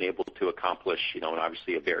now been able to accomplish? And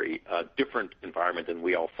obviously a very different environment than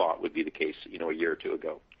we all thought would be the case, a year or two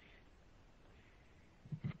ago.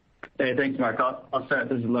 Hey, thanks, Mark. I'll start.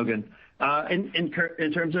 This is Logan. In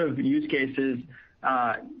terms of use cases,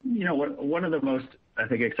 one of the most, I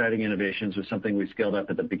think, exciting innovations was something we scaled up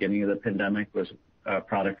at the beginning of the pandemic, was a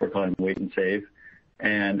product we're calling Wait and Save.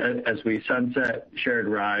 And as we sunset shared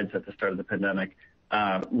rides at the start of the pandemic,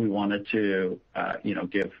 we wanted to,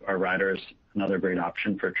 give our riders another great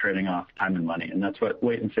option for trading off time and money. And that's what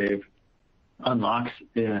Wait and Save unlocks.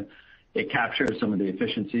 It captures some of the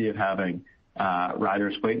efficiency of having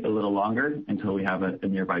riders wait a little longer until we have a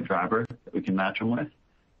nearby driver that we can match them with.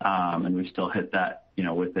 And we still hit that,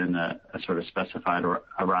 within a sort of specified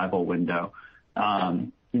arrival window.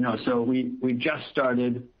 So we just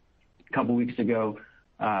started a couple weeks ago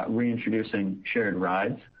reintroducing shared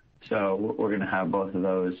rides. So we're going to have both of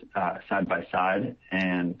those side by side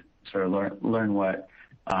and sort of learn what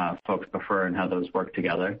folks prefer and how those work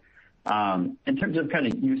together. In terms of kind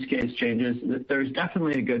of use case changes, there's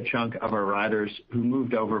definitely a good chunk of our riders who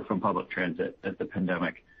moved over from public transit as the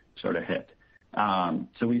pandemic sort of hit.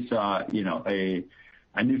 So we saw,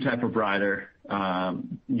 a new type of rider,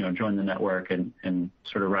 join the network and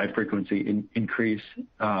sort of ride frequency increase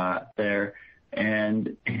there.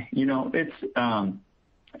 And,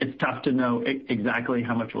 It's tough to know exactly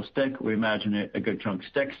how much will stick. We imagine a good chunk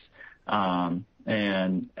sticks, and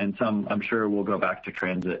some I'm sure will go back to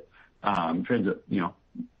transit. Transit,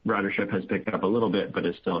 ridership has picked up a little bit, but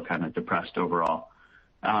is still kind of depressed overall.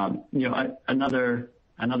 Another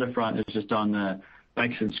front is just on the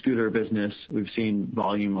bikes and scooter business. We've seen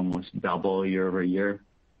volume almost double year over year.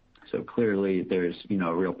 So clearly there's,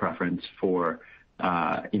 a real preference for,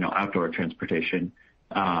 outdoor transportation.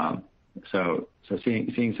 So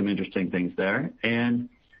seeing some interesting things there. And,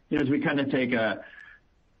 as we kind of take a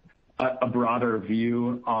broader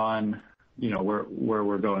view on, where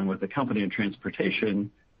we're going with the company and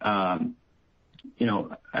transportation, I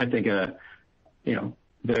think,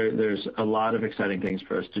 there's a lot of exciting things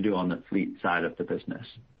for us to do on the fleet side of the business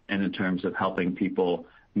and in terms of helping people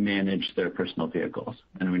manage their personal vehicles.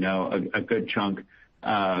 And we know a good chunk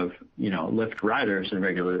of, Lyft riders and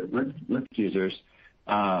regular Lyft users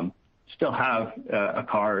still have a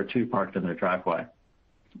car or two parked in their driveway.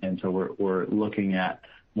 And so we're looking at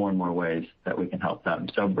more and more ways that we can help them.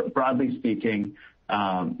 So broadly speaking, we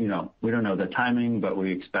don't know the timing, but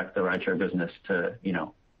we expect the rideshare business to,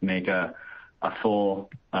 make a full,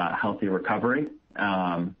 healthy recovery.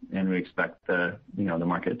 And we expect the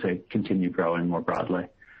market to continue growing more broadly.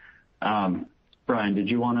 Brian, did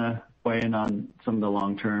you want to weigh in on some of the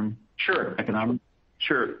long-term economics?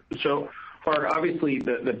 Sure. So, obviously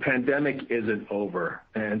the pandemic isn't over.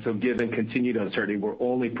 And so given continued uncertainty, we're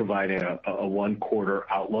only providing a 1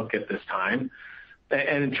 quarter outlook at this time.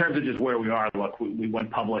 And in terms of just where we are, look, we went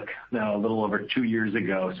public now a little over 2 years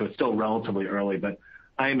ago, so it's still relatively early, but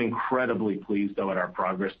I am incredibly pleased, though, at our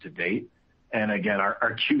progress to date. And again,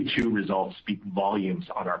 our Q2 results speak volumes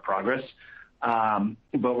on our progress. But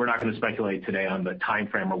we're not going to speculate today on the time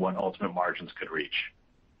frame or what ultimate margins could reach.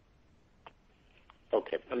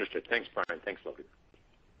 Okay, understood. Thanks, Brian. Thanks, Logan.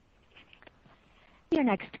 Your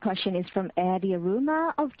next question is from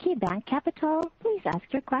Yruma of KeyBanc Capital. Please ask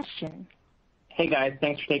your question. Hey, guys.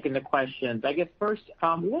 Thanks for taking the questions. I guess first,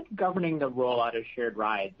 what's governing the rollout of shared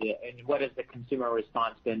rides, and what has the consumer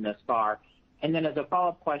response been thus far? And then as a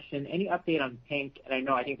follow-up question, any update on Pink? And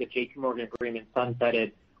I think the JP Morgan agreement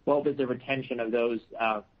sunsetted. What was the retention of those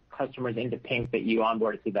customers into Pink that you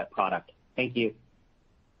onboarded through that product? Thank you.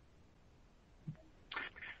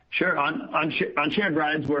 Sure. On shared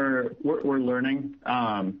rides, we're learning.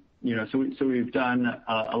 So we've done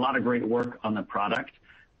a lot of great work on the product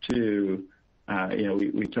to,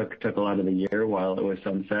 we took a lot of the year while it was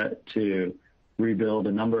sunset to rebuild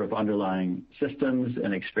a number of underlying systems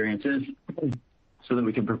and experiences so that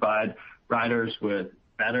we can provide riders with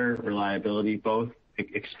better reliability, both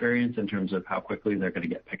experience in terms of how quickly they're going to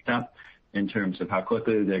get picked up, in terms of how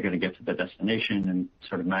quickly they're going to get to the destination and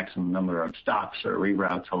sort of maximum number of stops or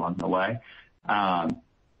reroutes along the way.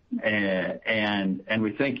 And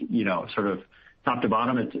we think, sort of top to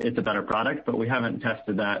bottom, it's a better product, but we haven't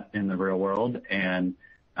tested that in the real world. And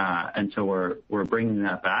so we're bringing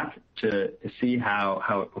that back to see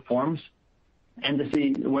how it performs and to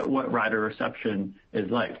see what rider reception is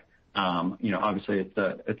like. Obviously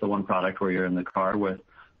it's the one product where you're in the car with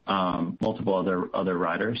multiple other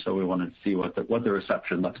riders, so we want to see what the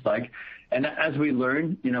reception looks like. And as we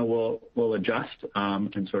learn, we'll adjust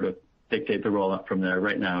and sort of dictate the rollout from there.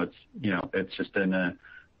 Right now, it's just in a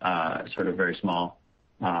sort of very small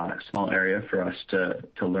area for us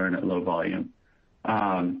to learn at low volume.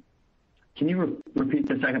 Can you repeat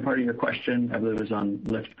the second part of your question? I believe it was on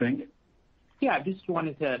Lyft Pink. Yeah, I just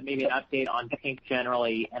wanted to maybe an update on Pink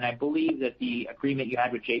generally, and I believe that the agreement you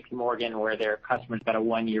had with JP Morgan where their customers got a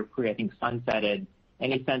 1 year free, I think sunsetted.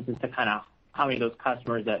 Any sense as to kind of how many of those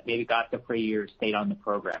customers that maybe got the free year stayed on the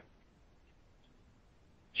program?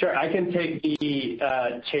 Sure, I can take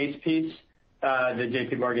the Chase piece, the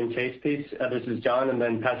JP Morgan Chase piece. This is John, and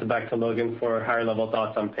then pass it back to Logan for higher level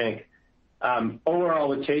thoughts on Pink. Overall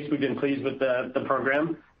with Chase, we've been pleased with the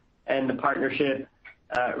program, and the partnership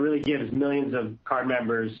really gives millions of card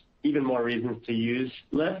members even more reasons to use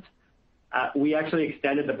Lyft. We actually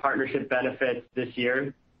extended the partnership benefits this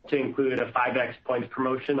year to include a 5x points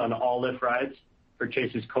promotion on all Lyft rides for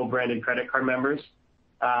Chase's co-branded credit card members.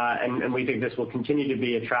 And we think this will continue to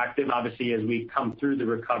be attractive. Obviously, as we come through the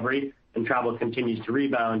recovery and travel continues to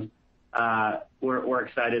rebound, we're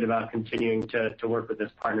excited about continuing to work with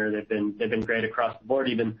this partner. They've been great across the board,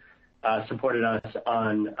 even supported us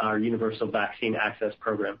on our universal vaccine access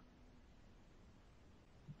program.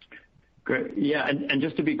 Great. Yeah, and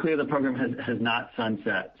just to be clear, the program has not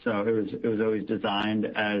sunset. So it was always designed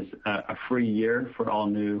as a free year for all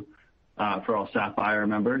Sapphire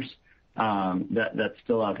members. That's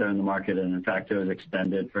still out there in the market, and in fact, it was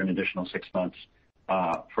extended for an additional 6 months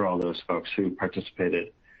for all those folks who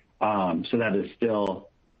participated. So that is still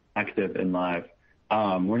active and live.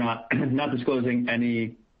 We're not disclosing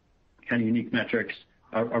any kind of unique metrics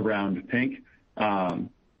around Pink.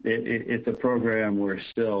 It's a program we're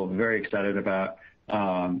still very excited about,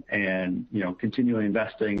 and continually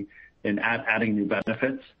investing in adding new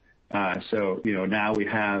benefits. So now we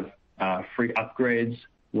have free upgrades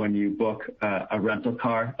when you book a rental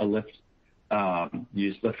car, a Lyft.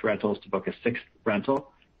 Use Lyft Rentals to book a sixth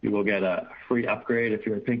rental. You will get a free upgrade if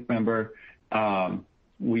you're a Pink member.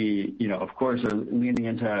 We, of course, are leaning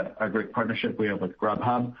into our great partnership we have with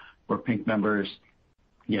Grubhub, where Pink members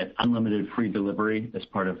get unlimited free delivery as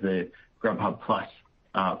part of the Grubhub Plus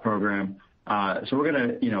program. So we're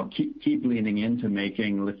going to, keep leaning into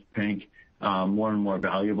making Lyft Pink more and more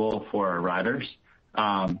valuable for our riders.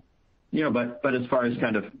 But as far as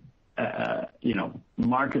kind of,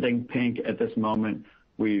 marketing Pink at this moment,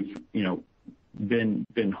 we've,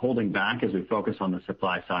 been holding back as we focus on the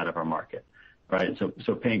supply side of our market, right?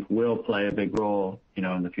 So Pink will play a big role,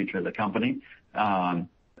 in the future of the company.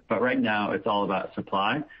 But right now it's all about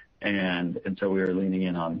supply. And so we are leaning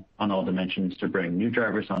in on all dimensions to bring new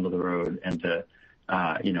drivers onto the road and to,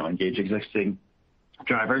 engage existing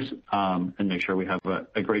drivers, and make sure we have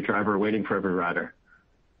a great driver waiting for every rider.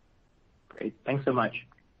 Great. Thanks so much.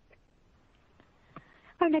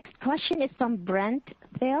 Our next question is from Brent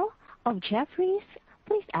Thill of Jefferies.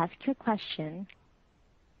 Please ask your question.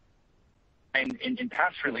 And in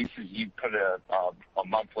past releases, you put a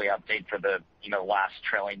monthly update for the last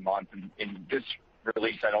trailing month. In this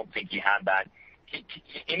release, I don't think you had that.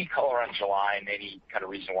 Any color on July and any kind of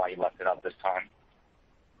reason why you left it up this time?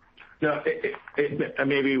 No,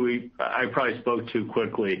 I probably spoke too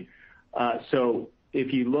quickly. So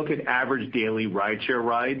if you look at average daily rideshare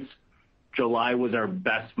rides, July was our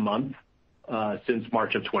best month since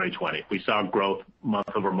March of 2020. We saw growth month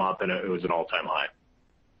over month, and it was an all-time high.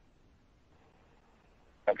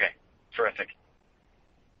 Okay, terrific.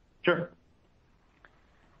 Sure.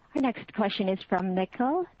 Our next question is from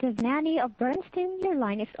Nikhil Devnani of Bernstein. Your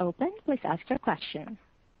line is open. Please ask your question.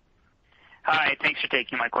 Hi, thanks for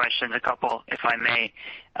taking my questions. A couple, if I may.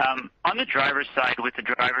 On the driver's side, with the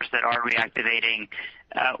drivers that are reactivating,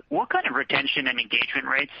 what kind of retention and engagement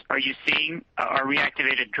rates are you seeing? Are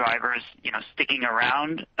reactivated drivers, sticking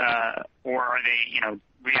around, or are they,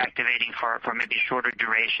 reactivating for maybe shorter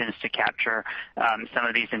durations to capture some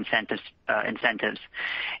of these incentives?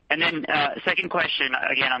 And then second question,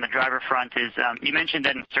 again on the driver front, is you mentioned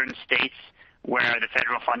that in certain states where the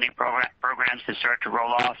federal funding programs have started to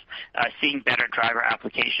roll off, seeing better driver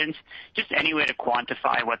applications. Just any way to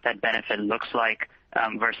quantify what that benefit looks like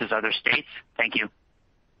versus other states? Thank you.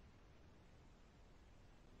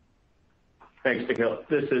 Thanks, Nikhil.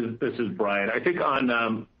 This is Brian. I think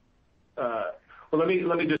on let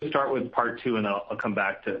me just start with part two, and I'll come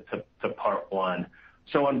back to part one.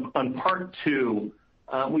 So on part two,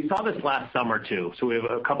 we saw this last summer too. So we have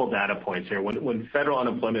a couple data points here. When federal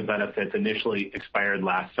unemployment benefits initially expired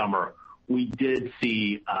last summer, we did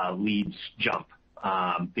see leads jump.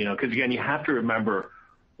 Because again, you have to remember,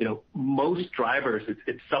 most drivers,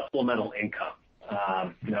 it's supplemental income.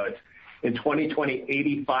 It's in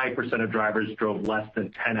 2020, 85% of drivers drove less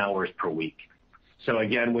than 10 hours per week. So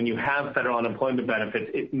again, when you have federal unemployment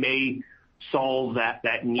benefits, it may solve that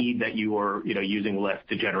need that you are using Lyft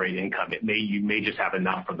to generate income. You may just have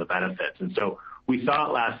enough from the benefits. And so we saw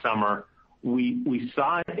it last summer. We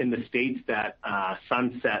saw it in the states that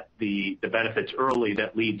sunset the benefits early,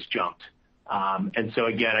 that leads jumped. And so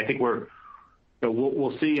again, I think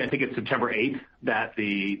we'll see. I think it's September 8th that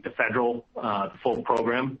the federal full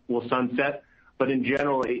program will sunset. But in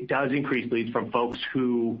general, it does increase leads from folks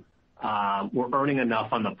who were earning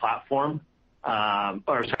enough on the platform,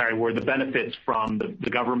 where the benefits from the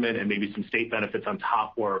government and maybe some state benefits on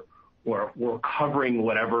top were covering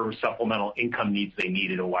whatever supplemental income needs they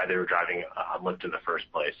needed or why they were driving on Lyft in the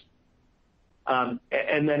first place. And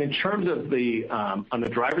then in terms of on the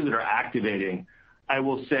drivers that are activating, I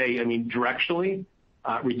will say, directionally,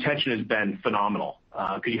 retention has been phenomenal.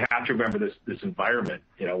 Because you have to remember this environment.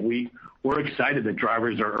 We're excited that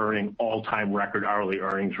drivers are earning all-time record hourly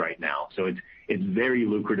earnings right now. So it's very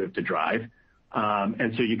lucrative to drive.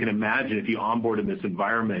 And so you can imagine if you onboard in this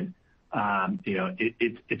environment,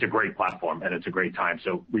 it's a great platform and it's a great time.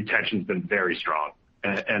 So retention's been very strong.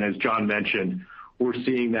 And as John mentioned, we're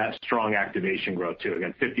seeing that strong activation growth too.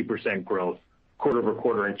 Again, 50% growth quarter over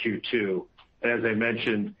quarter in Q2. And as I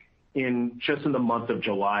mentioned, just in the month of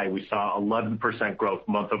July, we saw 11% growth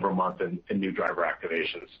month over month in new driver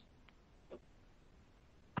activations.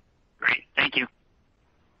 Great, thank you.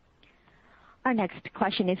 Our next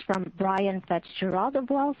question is from Brian Fitzgerald of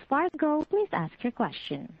Wells Fargo. Please ask your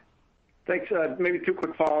question. Thanks. Maybe two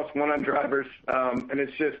quick follow-ups, one on drivers. And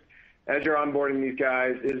it's just, as you're onboarding these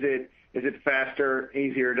guys, is it faster,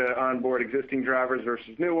 easier to onboard existing drivers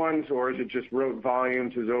versus new ones, or is it just road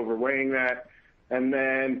volumes is overweighing that? And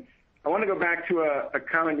then I want to go back to a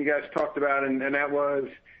comment you guys talked about, and that was,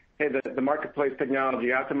 hey, the marketplace technology,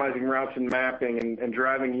 optimizing routes and mapping and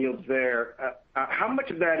driving yields there. How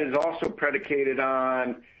much of that is also predicated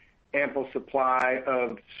on ample supply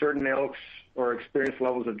of certain ilks or experience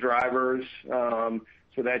levels of drivers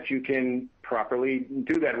so that you can properly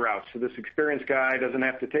do that route, so this experienced guy doesn't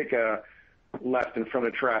have to take a left in front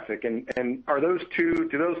of traffic? And do those two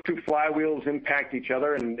flywheels impact each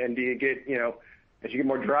other? And do you get, as you get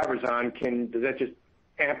more drivers on, does that just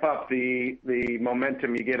amp up the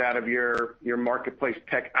momentum you get out of your marketplace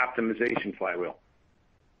tech optimization flywheel?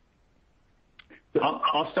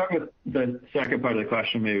 I'll start with the second part of the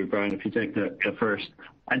question, maybe, Brian, if you take the first.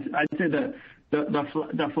 I'd say that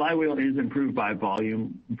the flywheel is improved by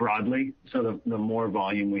volume broadly. So the more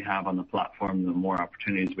volume we have on the platform, the more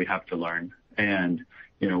opportunities we have to learn. And,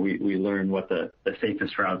 we learn what the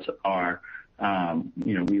safest routes are.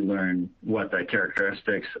 We learn what the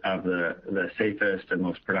characteristics of the safest and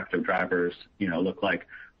most productive drivers, look like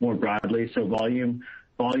more broadly. So volume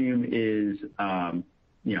is,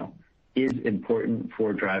 is important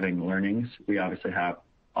for driving learnings. We obviously have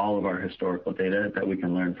all of our historical data that we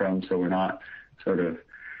can learn from, so we're not sort of,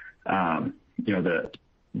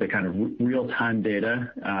 the kind of real-time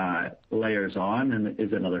data layers on and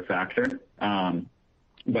is another factor.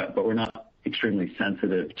 But we're not extremely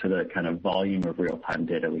sensitive to the kind of volume of real-time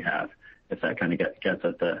data we have, if that kind of gets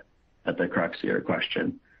at the crux of your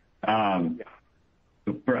question. Brian,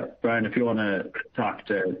 if you want to talk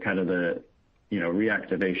to kind of the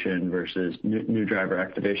reactivation versus new driver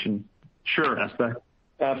activation. Sure. Aspect.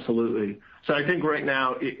 Absolutely. So I think right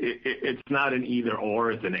now it's not an either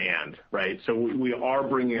or, it's an and, right? So we are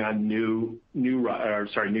bringing on new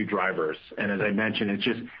drivers, and as I mentioned,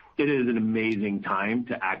 it is an amazing time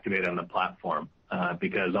to activate on the platform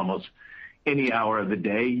because almost any hour of the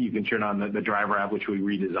day you can turn on the driver app, which we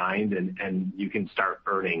redesigned, and you can start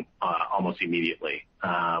earning almost immediately,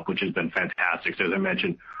 which has been fantastic. So as I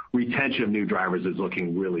mentioned, retention of new drivers is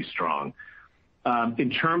looking really strong. In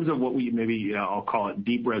terms of what we I'll call it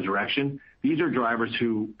deep resurrection, these are drivers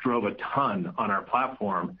who drove a ton on our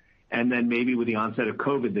platform, and then maybe with the onset of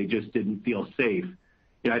COVID, they just didn't feel safe.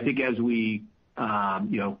 I think as we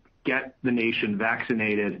get the nation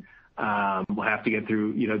vaccinated, we'll have to get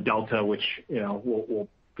through Delta, which will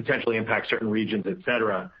potentially impact certain regions, et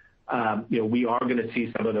cetera. We are going to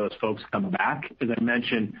see some of those folks come back. As I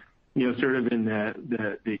mentioned, sort of in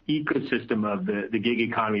the ecosystem of the gig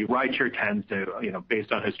economy, rideshare tends to,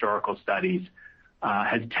 based on historical studies,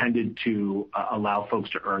 has tended to allow folks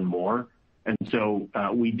to earn more. And so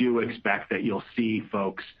we do expect that you'll see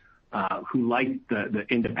folks who like the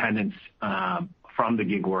independence from the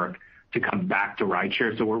gig work to come back to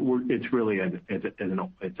rideshare. So it's really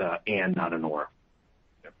it's a and, not an or.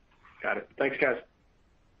 Yep. Got it. Thanks, guys.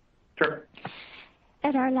 Sure.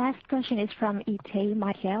 And our last question is from Itay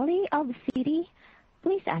Michaeli of Citi.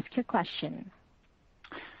 Please ask your question.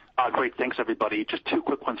 Great. Thanks, everybody. Just two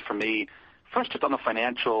quick ones from me. First, just on the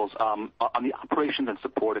financials, on the operations and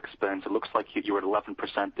support expense, it looks like you were at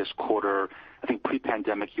 11% this quarter. I think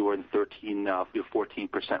pre-pandemic you were in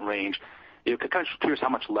 14% range. Kind of curious how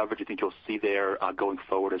much leverage you think you'll see there going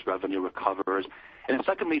forward as revenue recovers. And then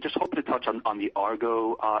secondly, just hoping to touch on the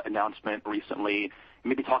Argo announcement recently.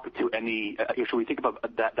 Maybe talk to should we think about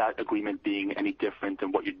that agreement being any different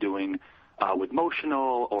than what you're doing with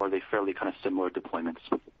Motional, or are they fairly kind of similar deployments?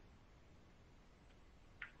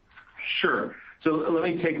 Sure. So let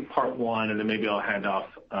me take part one, and then maybe I'll hand off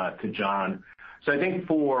to John. So I think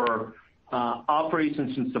for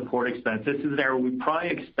operations and support expense, this is an area we probably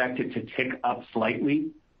expect it to tick up slightly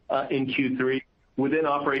in Q3. Within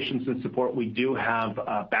operations and support, we do have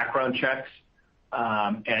background checks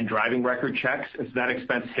and driving record checks. As that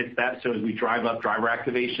expense hits that, so as we drive up driver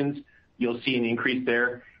activations, you'll see an increase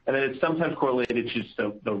there. And then it's sometimes correlated to just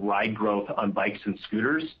the ride growth on bikes and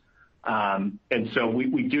scooters. And so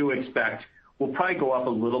we do expect we'll probably go up a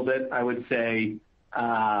little bit. I would say,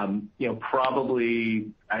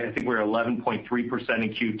 probably, I think we're 11.3%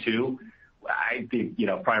 in Q2. I think,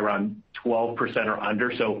 probably around 12% or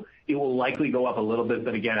under. So it will likely go up a little bit.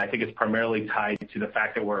 But again, I think it's primarily tied to the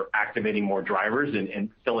fact that we're activating more drivers and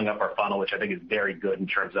filling up our funnel, which I think is very good in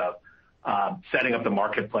terms of setting up the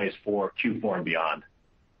marketplace for Q4 and beyond.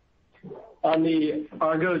 On the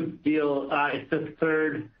Argo deal, it's the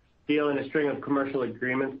third deal in a string of commercial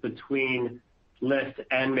agreements between Lyft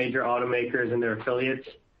and major automakers and their affiliates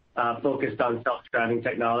focused on self-driving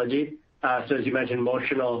technology. As you mentioned,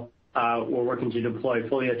 Motional, we're working to deploy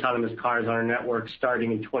fully autonomous cars on our network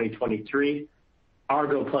starting in 2023.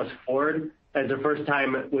 Argo plus Ford is the first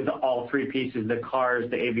time with all three pieces, the cars,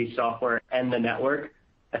 the AV software, and the network.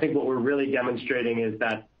 I think what we're really demonstrating is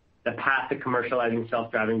that the path to commercializing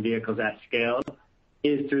self-driving vehicles at scale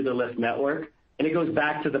is through the Lyft network. And it goes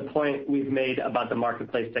back to the point we've made about the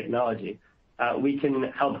marketplace technology. We can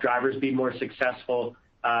help drivers be more successful,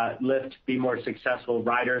 Lyft be more successful,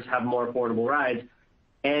 riders have more affordable rides,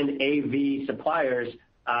 and AV suppliers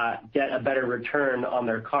get a better return on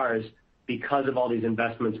their cars because of all these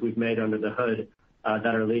investments we've made under the hood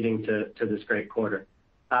that are leading to this great quarter.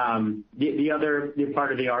 The other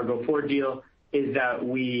part of the Argo Ford deal is that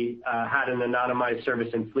we had an anonymized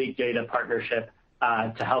service and fleet data partnership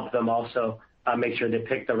to help them also make sure they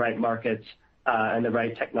pick the right markets and the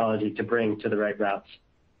right technology to bring to the right routes.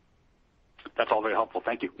 That's all very helpful.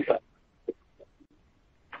 Thank you.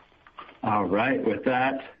 All right. With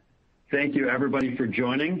that, thank you everybody for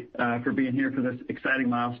joining, for being here for this exciting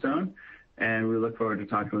milestone, and we look forward to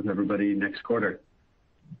talking with everybody next quarter.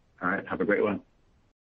 All right. Have a great one.